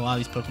on a lot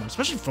of these Pokemon,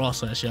 especially Frost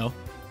Slash, yo.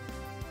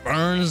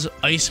 Burns,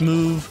 Ice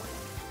move,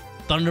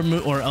 Thunder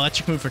move, or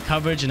Electric move for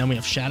coverage, and then we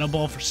have Shadow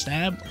Ball for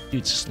stab.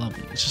 Dude, it's just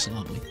lovely. It's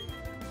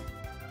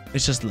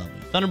just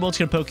lovely. Thunderbolt's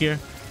gonna poke here.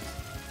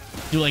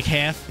 Do like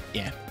half.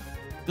 Yeah.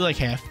 Do like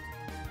half.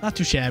 Not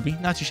too shabby.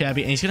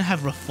 And he's gonna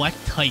have Reflect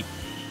type.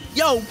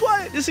 Yo,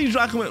 what? This thing's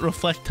rocking with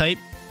Reflect type.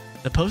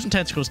 The Potion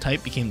Tentacles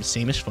type became the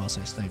same as Frost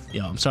Slash type.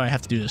 Yo, I'm sorry I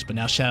have to do this, but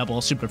now Shadow Ball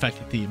is super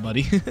effective to you,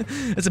 buddy.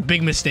 That's a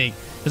big mistake,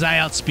 because I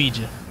outspeed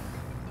you.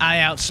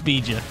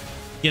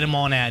 Get him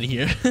on out of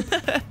here.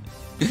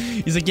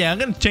 He's like, yeah, I'm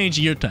gonna change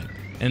your type.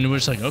 And we're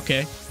just like,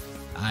 okay.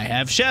 I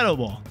have Shadow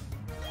Ball.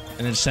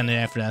 And then send it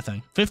after that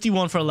thing.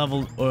 51 for a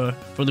level, or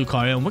for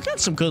Lucario. And we're getting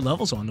some good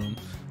levels onto him.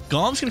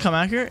 Golem's gonna come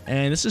out here,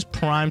 and this is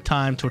prime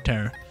time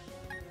Torterra.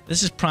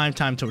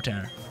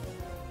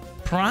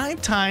 Prime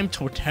time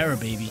Torterra,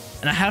 baby.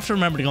 And I have to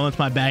remember to go into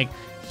my bag,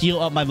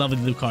 heal up my lovely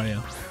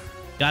Lucario.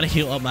 Gotta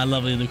heal up my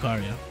lovely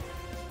Lucario.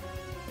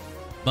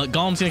 But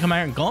Golem's gonna come out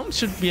here, and Golem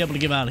should be able to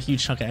give out a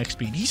huge chunk of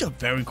XP. He's a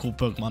very cool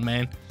Pokemon,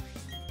 man.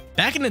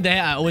 Back in the day,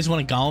 I always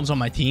wanted Golems on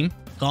my team.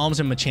 Golems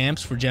and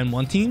Machamps for Gen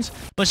 1 teams.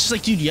 But it's just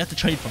like, dude, you have to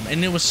trade for them.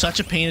 And it was such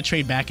a pain to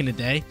trade back in the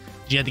day.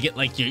 You had to get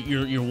like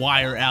your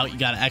wire out. You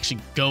gotta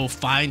actually go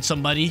find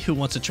somebody who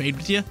wants to trade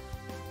with you.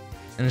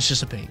 And it's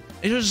just a pain.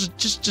 It was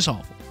just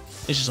awful.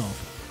 It's just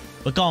awful.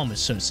 But Golem is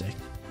so sick.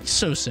 He's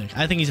so sick.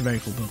 I think he's a very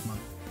cool Pokemon.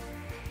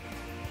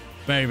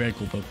 Very, very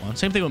cool Pokemon.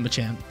 Same thing with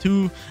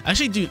Machamp.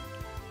 Actually, dude,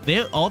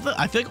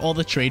 I feel like all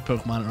the trade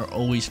Pokemon are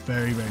always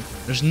very, very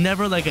good. There's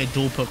never like a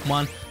dual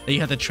Pokemon that you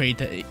have to trade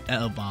to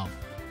evolve.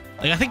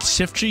 Like, I think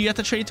Siftree you have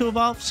to trade to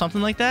evolve,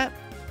 something like that.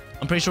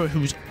 I'm pretty sure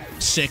who's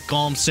sick,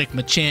 Golem sick,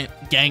 Machamp,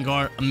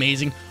 Gengar,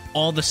 amazing.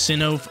 All the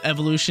Sinnoh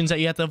evolutions that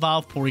you have to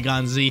evolve,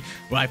 Porygon Z,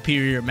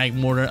 Rhyperior,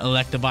 Magmortar,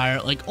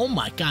 Electivire. Like, oh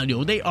my god,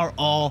 yo, they are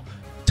all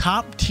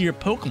top tier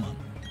Pokemon.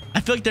 I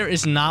feel like there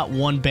is not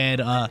one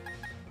bad,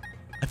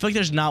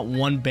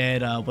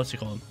 what's it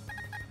called?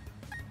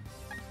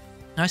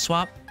 Can I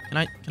swap?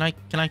 Can I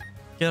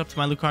get up to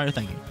my Lucario?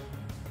 Thank you.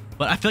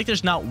 But I feel like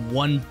there's not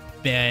one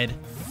bad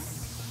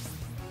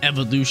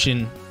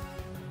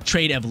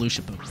trade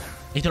evolution Pokemon.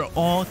 Like, they're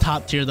all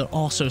top tier. They're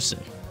all so sick.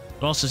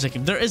 They're all so sick.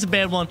 If there is a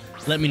bad one,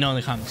 let me know in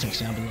the comment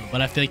section down below.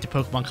 But I feel like the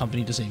Pokemon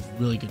Company does a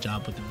really good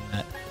job with doing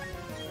that.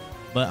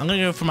 But I'm going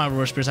to go for my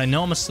Roar Spears. I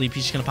know I'm asleep.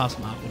 He's just going to pop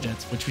some Aqua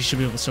Jets, which we should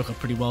be able to soak up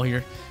pretty well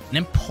here.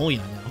 An Empoleon,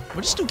 though.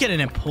 Where does still get an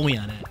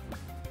Empoleon at?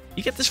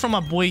 You get this from my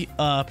boy,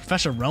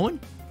 Professor Rowan?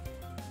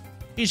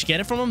 You just get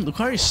it from him?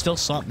 Lucario's still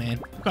slumped, man.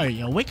 Lucario,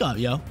 yo, wake up,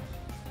 yo.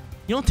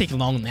 You don't take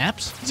long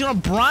naps. He's gonna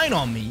brine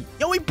on me.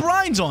 Yo, he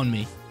brines on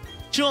me.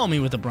 Chill on me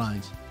with the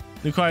brines.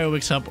 Lucario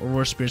wakes up.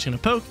 Roar Spear's gonna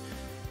poke.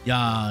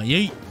 Yeah,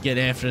 yeet. Get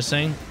after this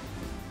thing.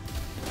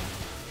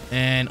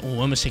 And, oh,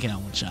 almost taking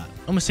out one shot.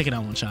 Almost taking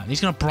out one shot.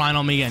 He's gonna brine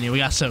on me again. Yeah, we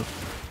got soaked.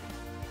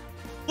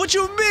 What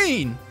you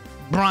mean?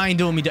 Brine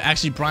doing me.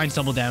 Actually, Brine's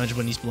double damage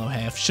when he's below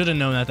half. Should have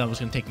known that that was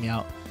gonna take me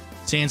out.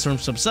 Sandstorm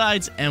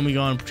subsides, and we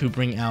go on to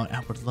bring out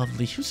our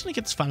lovely. Who's gonna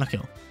get this final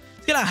kill?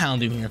 Let's get out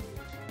Houndoom here.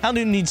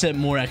 Houndoom needs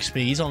more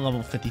XP. He's on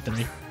level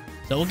 53.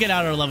 So we'll get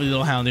out our lovely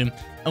little Houndoom,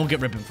 and we'll get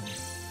ripping from him.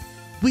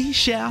 We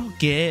shall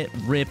get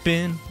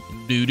ripping.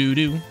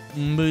 Do-do-do.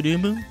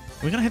 Boo-doo-boo.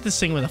 We're gonna hit this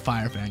thing with a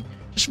Fire Fang.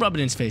 Just rub it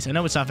in his face. I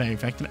know it's not very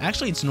effective.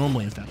 Actually, it's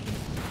normally effective,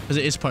 because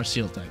it is part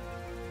Steel type.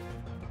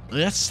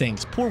 That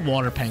stinks. Poor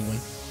Water Penguin.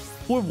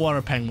 Poor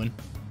Water Penguin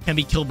can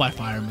be killed by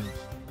fire moves.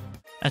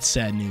 That's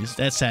sad news.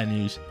 That's sad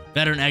news.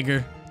 Veteran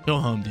Edgar, go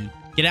home, dude.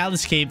 Get out of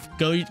this cave.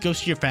 Go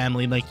see your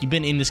family. Like, you've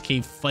been in this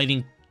cave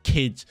fighting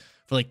kids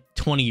for like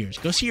 20 years.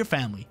 Go see your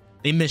family.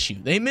 They miss you.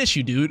 They miss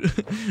you, dude.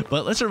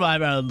 But let's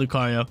revive out of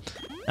Lucario.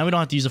 Now we don't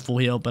have to use a full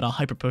heal, but I'll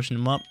Hyper Potion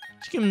him up.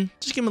 Just give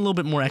him a little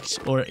bit more X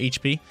or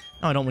HP.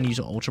 No, I don't want to use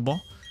an Ultra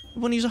Ball. I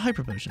want to use a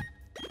Hyper Potion.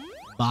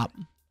 Bop.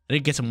 I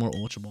did get some more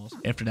Ultra Balls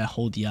after that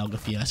whole Dialga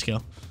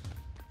fiasco.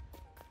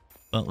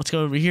 But let's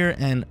go over here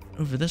and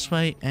over this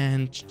way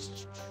and...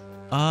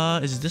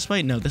 is it this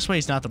way? No, this way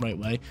is not the right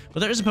way. But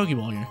there is a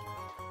Pokeball here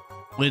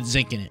with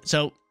Zinc in it.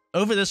 So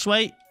over this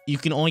way, you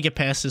can only get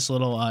past this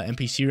little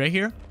NPC right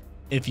here.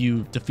 If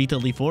you defeat the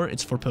Elite Four,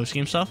 it's for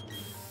post-game stuff.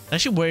 That's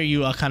actually where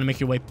you kind of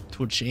make your way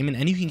towards Shaman,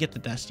 and you can get the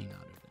Destiny out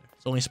over there.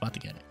 It's the only spot to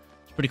get it.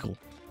 It's pretty cool.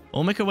 But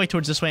we'll make our way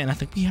towards this way, and I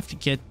think we have to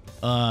get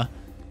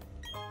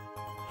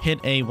hit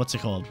a what's it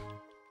called?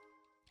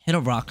 Hit a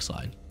rock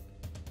slide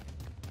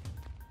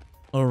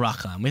or a rock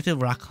climb. We have to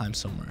rock climb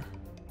somewhere.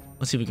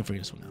 Let's see if we can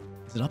figure this one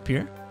out. Is it up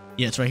here?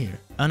 Yeah, it's right here.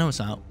 Oh, no, it's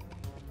not.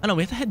 Oh, no,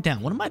 we have to head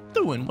down. What am I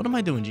doing? What am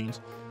I doing, Jeans?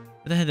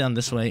 We have to head down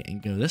this way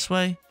and go this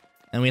way.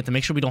 And we have to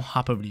make sure we don't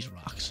hop over these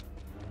rocks.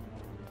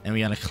 And we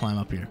got to climb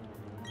up here.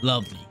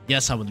 Lovely.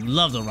 Yes, I would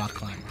love the rock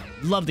climb.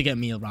 Love to get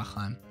me a rock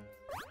climb.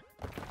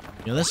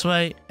 Go this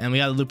way. And we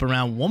got to loop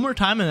around one more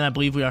time. And then I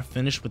believe we are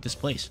finished with this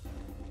place.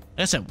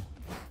 Like I said,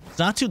 it's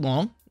not too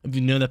long if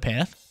you know the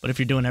path. But if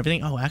you're doing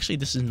everything... Oh, actually,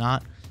 this is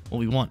not what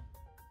we want.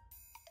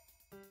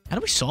 How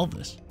do we solve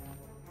this?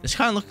 This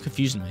kind of looks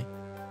confusing to me.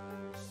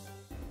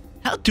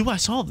 How do I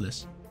solve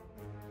this?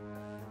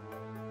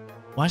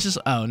 Why is this?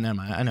 Oh, never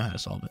mind. I know how to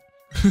solve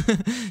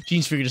it.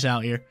 Gene's figured this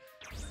out here.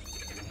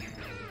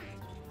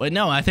 But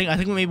no, I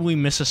think maybe we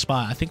missed a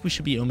spot. I think we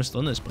should be almost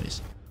done this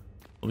place.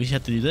 But we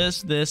have to do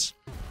this, and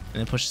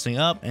then push this thing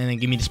up, and then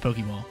give me this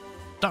Pokeball.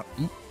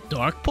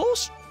 Dark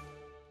Pulse?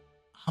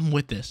 I'm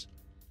with this.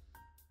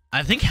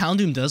 I think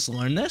Houndoom does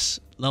learn this,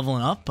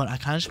 leveling up, but I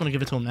kind of just want to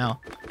give it to him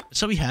now.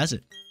 So he has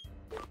it.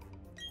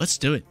 Let's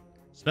do it.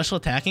 Special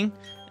attacking,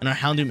 and our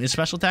Houndoom is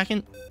special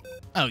attacking.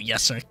 Oh,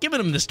 yes, sir.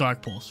 Giving him this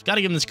Dark Pulse. Got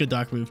to give him this good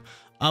Dark move.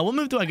 What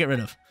move do I get rid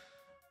of?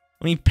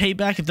 I mean,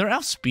 Payback. If they're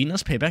outspeeding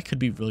us, Payback could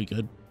be really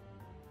good.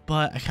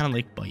 But I kind of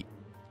like Bite.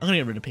 I'm going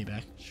to get rid of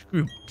Payback.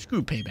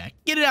 Screw Payback.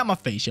 Get it out my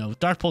face, yo.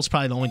 Dark Pulse is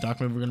probably the only Dark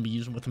move we're going to be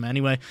using with him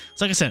anyway.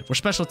 So like I said, we're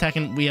special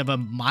attacking. We have a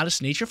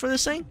modest nature for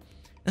this thing.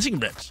 This thing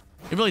rips.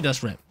 It really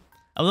does rip.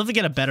 I would love to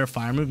get a better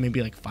fire move.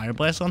 Maybe like Fire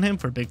Blast on him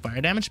for big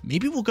fire damage.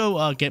 Maybe we'll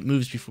go get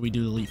moves before we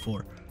do the Elite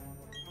Four.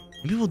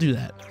 Maybe we'll do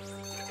that.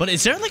 But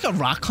is there like a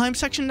rock climb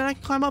section that I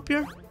can climb up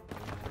here?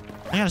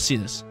 I gotta see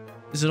this.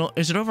 Is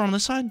it over on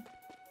this side?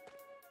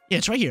 Yeah,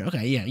 it's right here.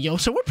 Okay, yeah. Yo,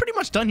 so we're pretty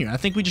much done here. I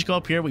think we just go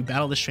up here. We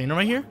battle this trainer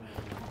right here.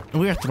 And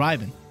we are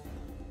thriving.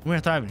 We are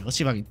thriving. Let's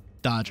see if I can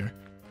dodge her.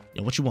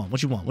 Yo, what you want?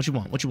 What you want? What you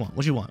want? What you want?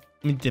 What you want?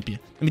 Let me dip you.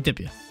 Let me dip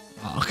you.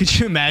 Oh, could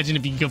you imagine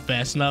if you could go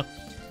fast enough?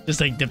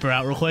 Just like dip her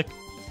out real quick.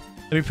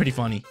 That'd be pretty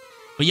funny.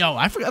 But yo,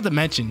 I forgot to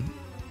mention.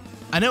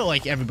 I know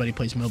like everybody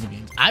plays mobile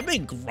games. I've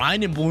been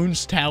grinding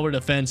Bloons Tower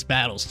Defense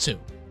battles too.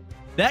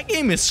 That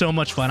game is so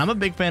much fun. I'm a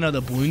big fan of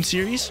the Bloons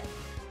series.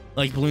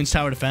 Like Bloons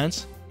Tower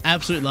Defense.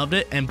 Absolutely loved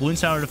it. And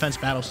Bloons Tower Defense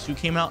Battles 2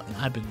 came out and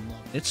I've been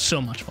loving it. It's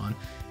so much fun.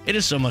 It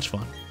is so much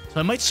fun. So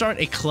I might start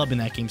a club in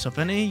that game. So if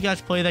any of you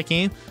guys play that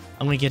game,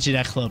 I'm going to get you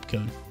that club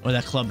code or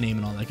that club name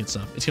and all that good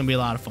stuff. It's going to be a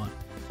lot of fun.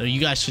 So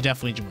you guys should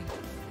definitely join.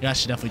 You guys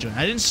should definitely join.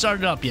 I didn't start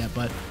it up yet,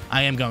 but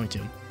I am going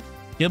to.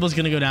 Gibble's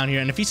going to go down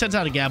here. And if he sends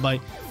out a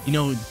Gabite, you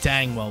know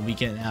dang well we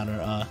get out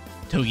our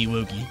Togi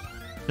Wogi.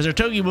 Because our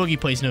Togi Wogi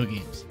plays no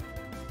games.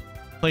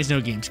 Plays no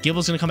games.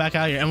 Gibble's going to come back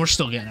out here and we're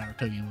still getting our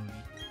Togi Wogi.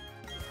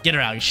 Get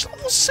her out here. She's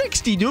level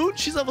 60, dude.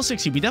 She's level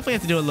 60. We definitely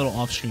have to do a little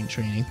off-screen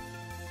training.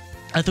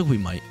 I think we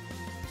might.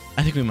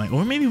 I think we might.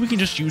 Or maybe we can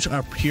just use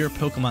our pure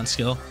Pokemon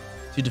skill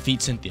to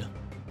defeat Cynthia.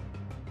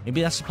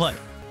 Maybe that's the play.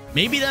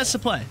 Maybe that's the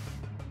play.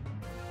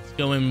 Let's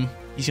go in.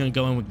 He's gonna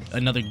go in with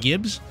another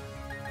Gibbs,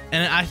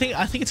 and I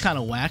think it's kind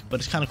of whack, but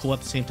it's kind of cool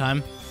at the same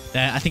time.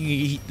 That I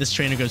think this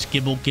trainer goes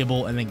Gibble,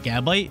 Gibble, and then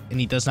Gabite, and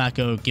he does not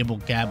go Gibble,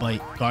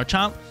 Gabite,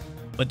 Garchomp.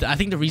 But I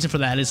think the reason for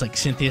that is like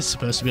Cynthia's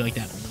supposed to be like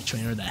that only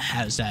trainer that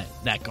has that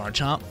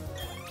Garchomp.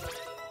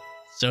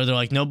 So they're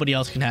like, nobody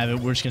else can have it.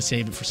 We're just gonna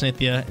save it for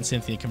Cynthia, and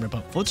Cynthia can rip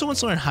up. Floatzel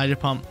wants to learn Hydro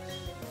Pump.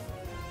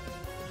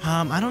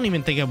 I don't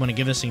even think I want to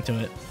give this thing to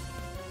it.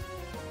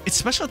 Its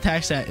special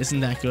attack stat isn't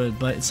that good,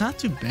 but it's not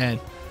too bad.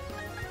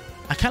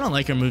 I kind of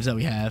like our moves that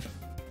we have.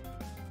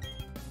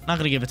 Not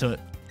gonna give it to it.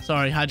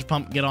 Sorry, Hydro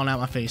Pump, get on out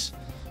my face.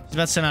 He's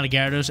about to send out a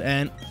Gyarados,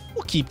 and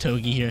we'll keep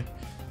Togi here.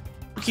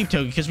 We'll keep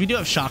Togi because we do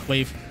have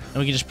Shockwave, and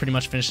we can just pretty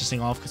much finish this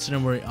thing off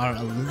considering we are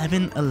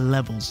 11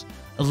 levels.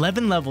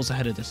 11 levels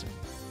ahead of this thing.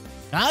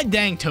 God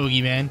dang,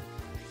 Togi, man.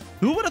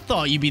 Who would have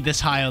thought you'd be this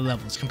high on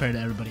levels compared to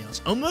everybody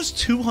else? Almost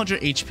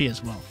 200 HP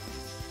as well.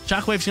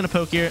 Shockwave's gonna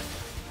poke here.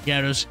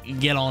 Gyarados,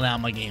 get on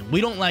out my game.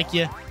 We don't like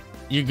you.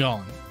 You're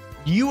gone.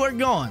 You are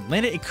gone.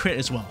 Landed a crit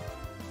as well.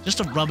 Just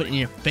to rub it in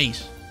your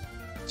face.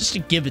 Just to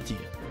give it to you.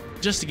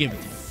 Just to give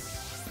it to you.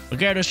 But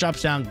Gyarados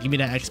drops down. Give me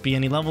that XP.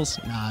 Any levels?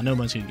 Nah,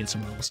 nobody's gonna get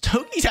some levels.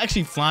 Togi's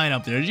actually flying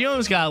up there. You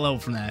almost got a level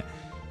from that.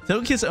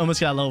 Togi's almost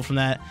got a level from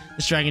that.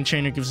 This Dragon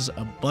Trainer gives us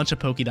a bunch of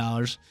Poke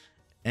Dollars.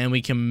 And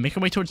we can make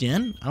our way towards the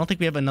end. I don't think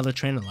we have another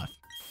trainer left.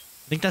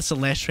 I think that's the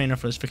last trainer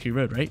for this Victory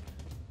Road, right?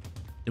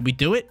 Did we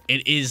do it?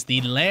 It is the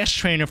last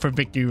trainer for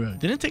Victory Road.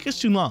 Didn't take us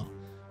too long.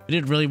 We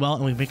did really well,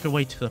 and we make our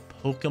way to the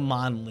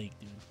Pokemon Lake,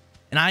 dude.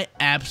 And I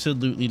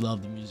absolutely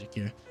love the music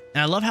here.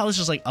 And I love how it's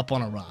just like up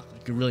on a rock.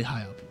 Like you're really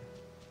high up here.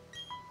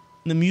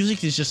 And the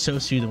music is just so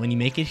soothing. When you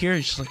make it here,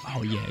 it's just like,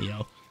 oh yeah,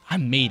 yo. I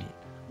made it.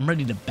 I'm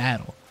ready to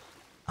battle.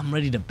 I'm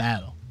ready to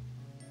battle.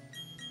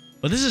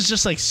 But this is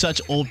just like such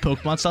old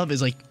Pokemon stuff.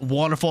 Is like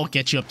Waterfall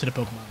gets you up to the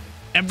Pokemon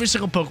Lake. Every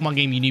single Pokemon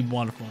game you need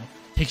Waterfall.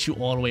 Takes you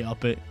all the way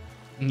up it.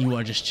 And you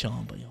are just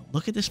chilling. But yo,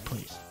 look at this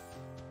place.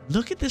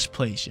 Look at this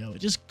place, yo.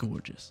 It's just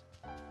gorgeous.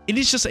 It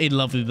is just a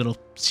lovely little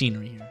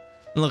scenery here.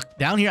 And look,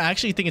 down here, I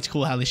actually think it's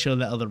cool how they show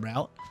that other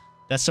route.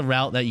 That's the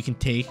route that you can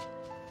take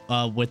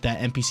with that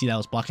NPC that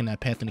was blocking that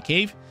path in the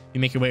cave. You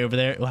make your way over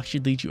there. It will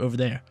actually lead you over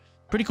there.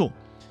 Pretty cool.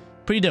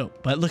 Pretty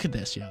dope. But look at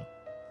this, yo.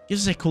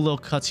 Gives us a cool little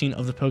cutscene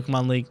of the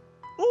Pokemon League.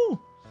 Ooh.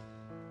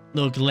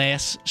 Little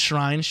glass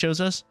shrine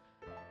shows us.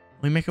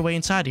 We make our way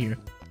inside of here.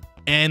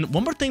 And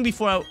one more thing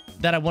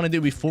that I want to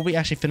do before we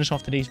actually finish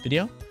off today's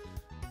video.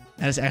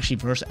 That is actually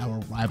verse our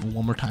rival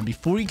one more time.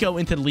 Before you go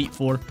into the Elite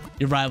Four,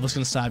 your rival's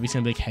going to stop. He's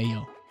going to be like, hey,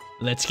 yo,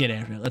 let's get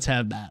after it. Let's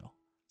have a battle.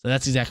 So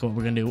that's exactly what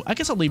we're going to do. I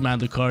guess I'll leave my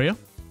Lucario.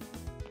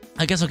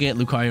 I guess I'll get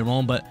Lucario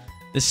rolling, but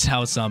this is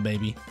how it's done,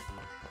 baby.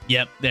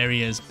 Yep, there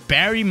he is.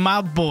 Barry,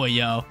 my boy,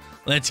 yo.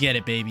 Let's get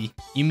it, baby.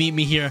 You meet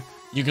me here,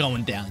 you're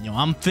going down, yo.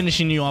 I'm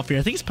finishing you off here.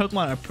 I think his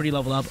Pokemon are pretty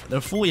leveled up.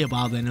 They're fully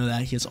evolved. I know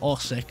that. He has all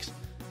 6.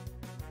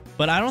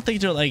 But I don't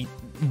think they're, like,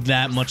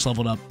 that much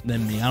leveled up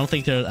than me. I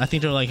think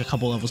they're like a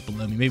couple levels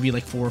below me. Maybe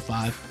like 4 or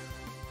 5.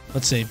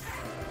 Let's see.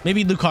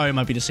 Maybe Lucario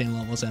might be the same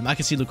level as them. I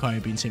can see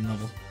Lucario being the same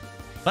level.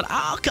 But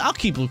I'll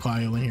keep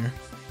Lucario in here.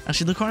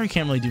 Actually, Lucario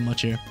can't really do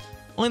much here.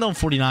 Only level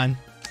 49.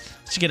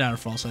 Let's get out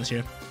of Frostless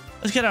here.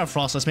 Let's get out of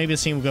Frostless. Maybe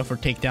this thing will go for a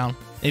takedown.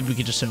 Maybe we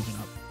could just soak it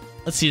up.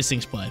 Let's see this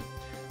thing's play.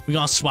 We're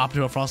going to swap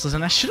to a Frostless.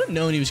 And I should have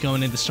known he was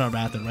going into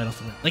Staraptor right off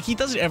the rip. Like, he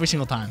does it every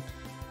single time.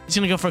 He's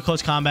going to go for a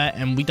close combat,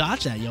 and we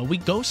dodge that, yo. We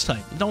ghost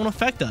type. It don't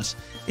affect us.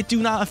 It do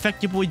not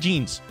affect your boy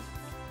Jeans.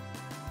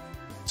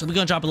 So we're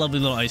going to drop a lovely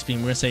little Ice Beam.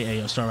 We're going to say, hey,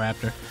 yo,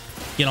 Staraptor,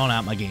 get on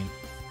out my game.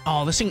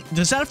 Oh, this thing,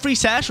 is that a free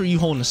sash, or are you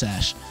holding a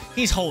sash?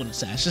 He's holding a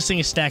sash. This thing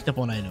is stacked up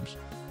on items.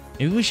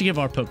 Maybe we should give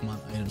our Pokemon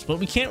items, but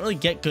we can't really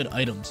get good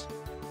items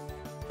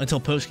until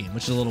post-game,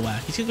 which is a little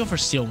whack. He's going to go for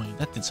Steel Wing.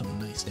 That did some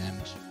nice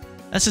damage.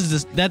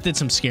 That did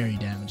some scary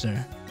damage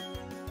there.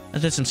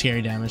 That did some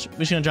scary damage. We're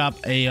just going to drop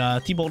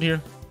a T-Bolt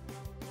here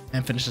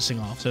and finish this thing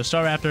off. So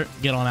Staraptor,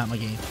 get on out my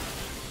game.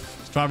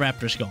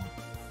 Staraptor's gone.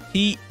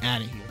 He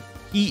out of here.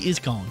 He is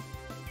gone.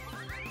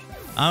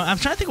 I'm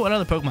trying to think what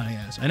other Pokemon he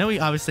has. I know he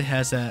obviously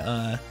has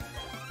that.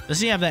 Does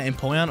he have that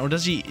Empoleon, or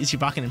is he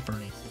rocking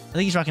Infernape? I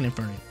think he's rocking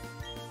Infernape.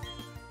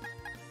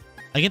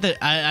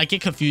 I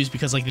get confused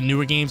because like the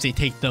newer games they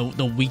take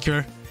the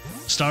weaker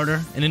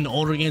starter, and in the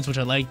older games, which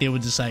I like, they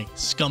would just like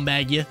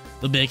scumbag you.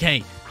 They'll be like,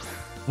 hey,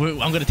 I'm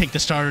gonna take the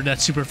starter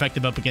that's super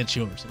effective up against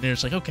yours. And they're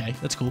just like, okay,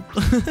 that's cool.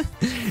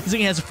 This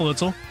thing has a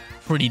Floatzel,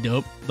 pretty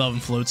dope. Loving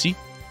Floatsy.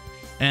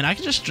 And I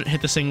can just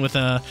hit this thing with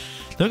a.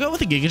 They'll go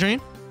with a Giga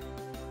Drain.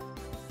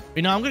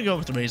 You know, I'm gonna go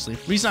with the Razor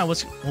Leaf. Reason I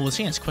was this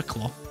thing has Quick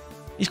Claw.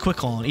 He's Quick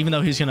Clawing, even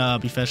though he's gonna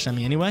be fetched at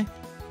me anyway.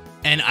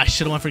 And I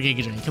should have went for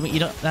Giga Drain. Can we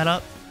eat that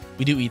up?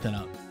 We do eat that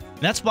up.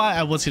 And that's why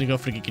I was gonna go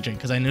for Giga Drain,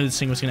 because I knew this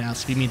thing was gonna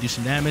outspeed me and do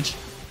some damage.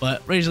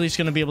 But Razor Leaf's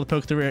gonna be able to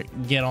poke through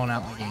it, get on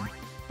out of the game.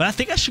 But I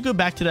think I should go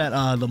back to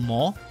that the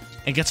mall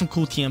and get some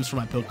cool TMs for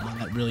my Pokemon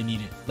that really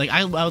need it. Like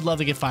I would love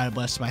to get Fire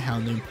Blast to my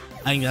Houndoom.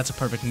 I think that's a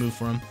perfect move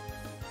for him.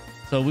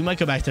 So we might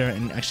go back there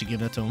and actually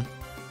give that to him.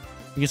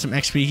 We get some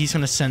XP. He's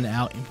gonna send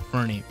out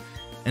Infernape.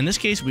 In this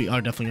case, we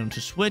are definitely going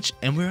to switch,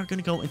 and we are going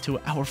to go into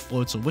our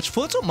Floatzel, which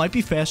Floatzel might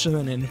be faster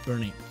than an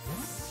Infernape.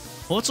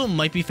 Floatzel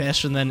might be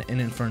faster than an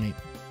Infernape.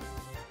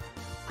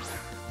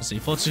 Let's see,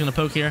 Floatzel's going to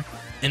poke here.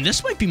 And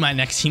this might be my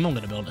next team I'm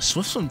going to build. A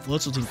Swift Swim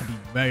Floatzel team could be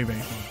very, very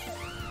fun.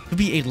 Could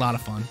be a lot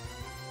of fun.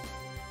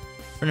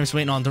 Infernape's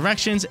waiting on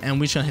directions, and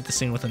we're just going to hit this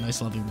thing with a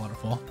nice, lovely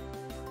waterfall.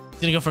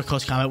 He's going to go for a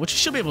close combat, which we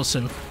should be able to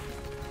soak.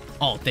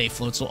 All day,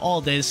 Floatzel. All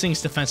day. This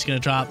thing's defense is going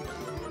to drop.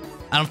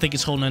 I don't think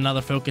it's holding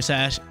another Focus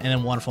Sash, and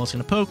then Waterfall's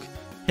going to poke,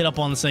 hit up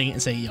on this thing,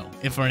 and say, yo,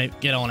 Infernape,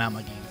 get on out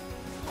my game.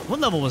 What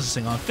level was this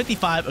thing on?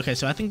 55. Okay,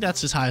 so I think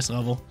that's his highest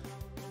level.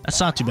 That's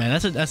not too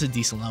bad. That's a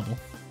decent level.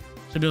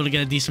 Should be able to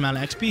get a decent amount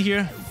of XP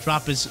here.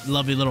 Drop his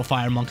lovely little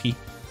fire monkey.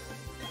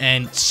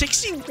 And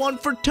 61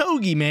 for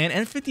Togi, man.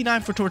 And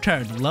 59 for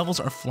Torterra. The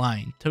levels are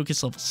flying.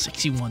 Togi's level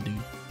 61, dude.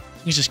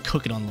 He's just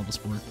cooking on level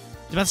sport.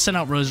 He's about to send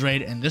out Rose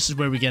Raid, and this is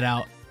where we get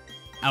out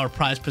our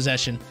prized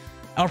possession.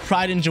 Our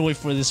pride and joy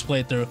for this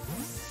playthrough.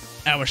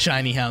 Our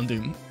shiny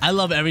Houndoom. I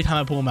love every time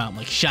I pull him out. I'm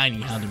like,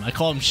 shiny Houndoom. I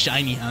call him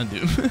shiny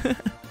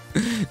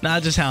Houndoom.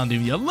 Not just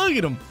Houndoom, yo. Look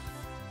at him.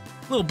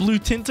 Little blue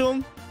tint to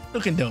him.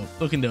 Looking dope.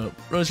 Looking dope.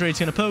 Rose Raid's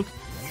gonna poke.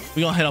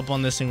 We're gonna hit up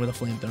on this thing with a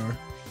flamethrower.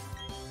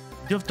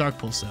 We do have Dark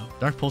Pulse though.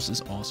 Dark Pulse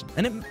is awesome.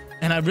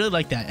 And I really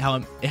like that, how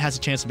it has a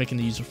chance of making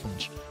the user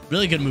flinch.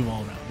 Really good move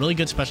all around. Really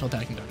good special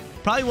attacking Dark.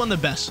 Probably one of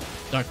the best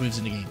Dark moves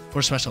in the game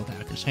for special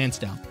attackers, hands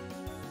down.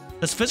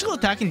 Because physical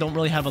attacking don't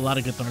really have a lot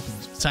of good Dark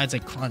moves, besides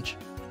like Crunch.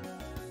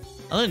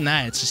 Other than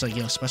that, it's just like,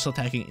 yo, special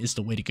attacking is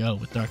the way to go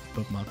with Dark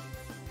Pokemon.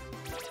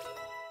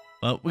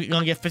 But we're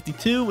gonna get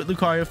 52 with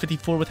Lucario,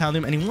 54 with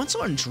Houndoom, and he wants to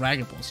learn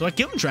Dragon Pulse. So I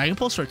give him Dragon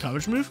Pulse for a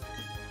coverage move.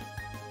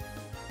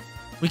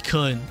 We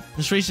could.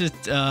 This raises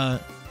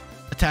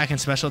attack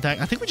and special attack.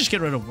 I think we just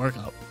get rid of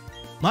Workup.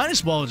 Might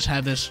as well just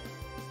have this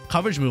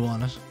coverage move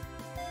on us.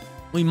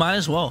 We might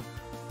as well.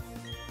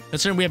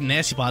 Considering we have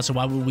Nasty Pot, so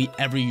why would we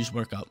ever use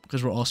Workup?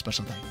 Because we're all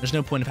special attack. There's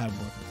no point of having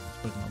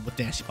Workup Pokemon with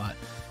Nasty Pot.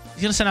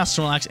 He's gonna send out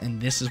Snorlax, and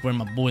this is where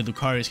my boy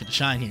Lucario is gonna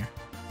shine here.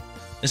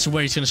 This is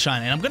where he's gonna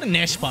shine, and I'm gonna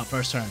Nasty Pot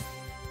first turn.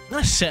 I'm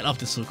gonna set up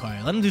this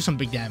Lucario. Let him do some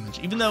big damage.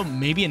 Even though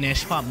maybe a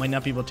Nasty Pot might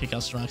not be able to take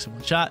out Snorlax in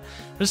one shot,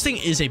 this thing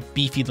is a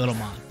beefy little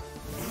mon.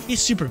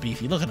 He's super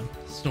beefy. Look at him.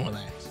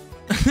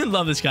 Snorlax.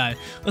 Love this guy.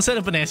 Let's set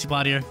up a Nasty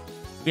Pot here.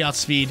 We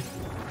outspeed.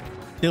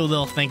 Do a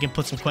little thinking.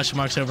 Put some question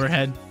marks over our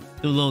head.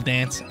 Do a little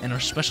dance. And our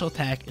special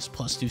attack is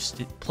plus two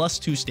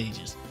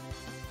stages.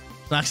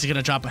 Snorlax is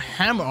gonna drop a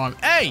Hammer Arm.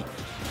 Hey!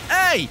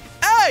 Hey!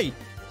 Hey!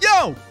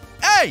 Yo!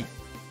 Hey!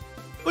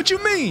 What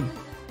you mean?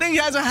 Thing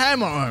has a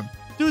Hammer Arm.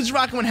 Dude's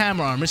rocking with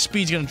Hammer Arm. His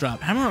speed's gonna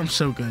drop. Hammer Arm's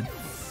so good.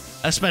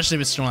 Especially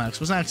with Snorlax.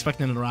 Was not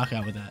expecting him to rock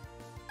out with that.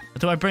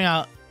 But do I bring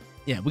out...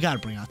 Yeah, we gotta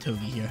bring out Togi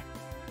here.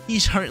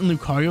 He's hurting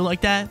Lucario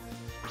like that.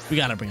 We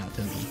gotta bring out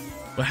Togi.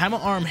 But Hammer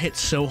Arm hits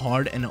so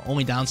hard, and the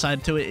only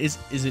downside to it is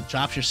it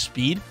drops your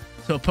speed.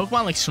 So a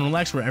Pokemon like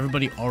Snorlax, where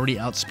everybody already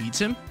outspeeds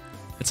him,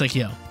 it's like,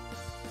 yo,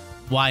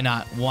 why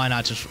not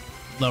just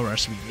lower our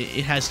speed?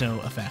 It has no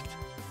effect.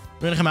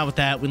 We're gonna come out with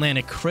that. We land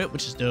a crit,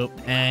 which is dope.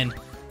 And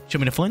show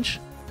me the flinch.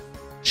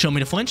 Show me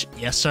the flinch.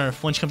 Yes, sir.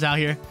 Flinch comes out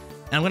here.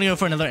 And I'm gonna go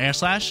for another Air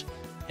Slash.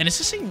 And it's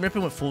this thing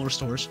ripping with full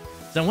restores.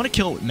 So I want to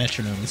kill it with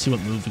Metronome and see what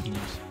move we can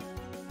use.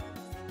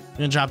 I'm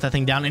gonna drop that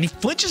thing down, and he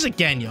flinches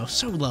again, yo.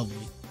 So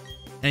lovely.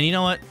 And you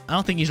know what? I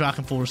don't think he's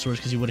rocking full restores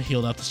because he would have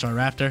healed up the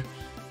Staraptor.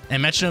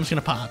 And Metronome's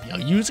gonna pop, yo.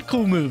 Use a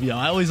cool move, yo.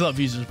 I always love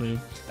using this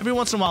move. Every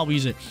once in a while we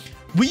use it.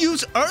 We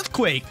use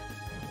Earthquake.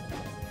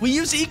 We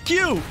use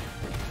EQ.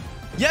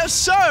 Yes,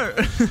 sir.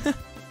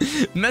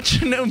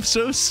 Metronome's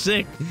so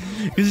sick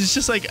because it's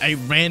just like a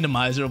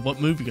randomizer of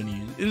what move you're gonna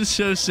use. It is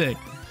so sick.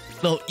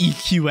 Little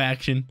EQ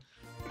action.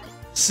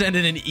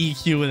 Sending an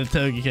EQ with a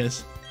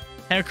Togekiss.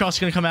 Heracross is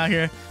gonna come out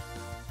here.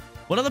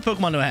 What other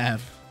Pokemon do I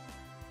have?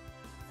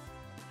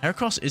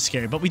 Heracross is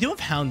scary, but we do have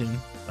Houndoom.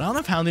 But I don't know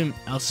if Houndoom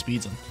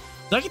outspeeds him.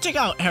 So I can take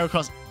out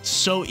Heracross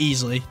so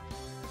easily.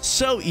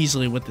 So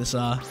easily with this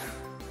Air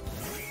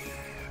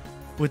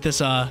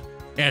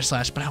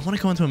Slash. But I want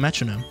to go into a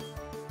Metronome,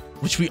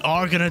 which we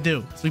are gonna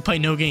do. We play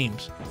no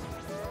games.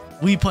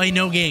 We play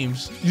no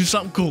games. Do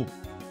something cool.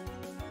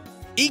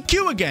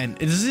 EQ again.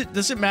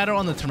 Does it matter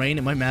on the terrain?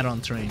 It might matter on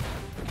the terrain.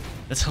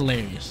 That's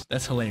hilarious.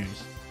 That's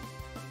hilarious.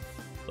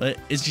 But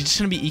is he just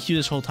gonna be EQ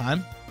this whole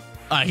time?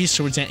 All right, he's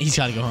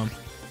got to go home.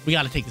 We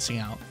got to take this thing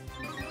out.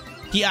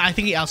 I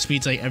think he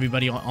outspeeds like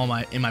everybody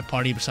in my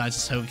party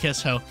besides the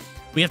Togekiss. So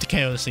we have to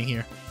KO this thing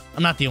here.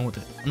 I'm not dealing with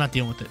it. I'm not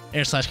dealing with it.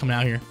 Air Slash coming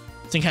out here.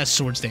 This thing has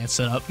Sword Stance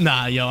set up.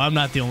 Nah, yo, I'm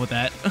not dealing with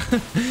that.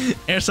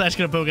 Air Slash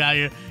gonna poke out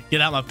here.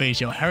 Get out my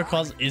face, yo.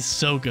 Heracross is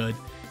so good.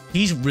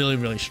 He's really,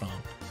 really strong.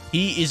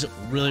 He is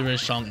really, really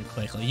strong and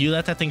quick. Like, you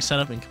let that thing set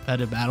up in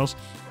competitive battles,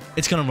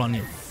 it's gonna run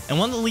you. And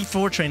one of the Elite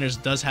Four trainers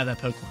does have that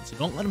Pokemon, so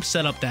don't let him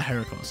set up that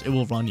Heracross. It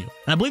will run you.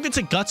 And I believe it's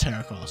a Guts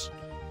Heracross.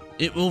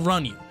 It will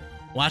run you.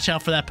 Watch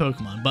out for that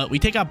Pokemon. But we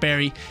take out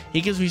Barry.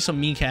 He gives me some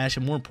mean cash,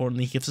 and more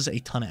importantly, he gives us a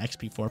ton of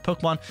XP for our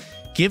Pokemon,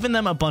 giving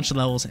them a bunch of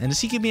levels. And does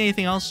he give me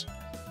anything else?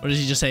 Or does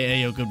he just say,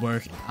 hey, yo, good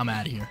work, I'm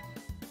out of here?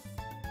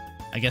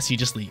 I guess he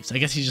just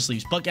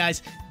leaves. But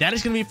guys, that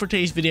is going to be it for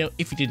today's video.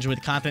 If you did enjoy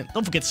the content,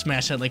 don't forget to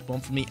smash that like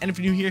button for me. And if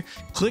you're new here,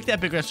 click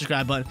that big red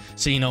subscribe button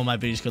so you know when my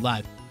videos go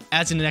live.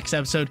 As in the next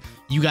episode,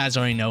 you guys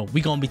already know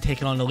we're going to be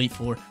taking on the Elite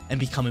Four and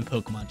becoming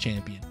Pokemon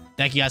champion.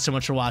 Thank you guys so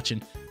much for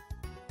watching.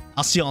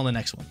 I'll see you all in the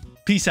next one.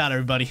 Peace out,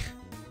 everybody.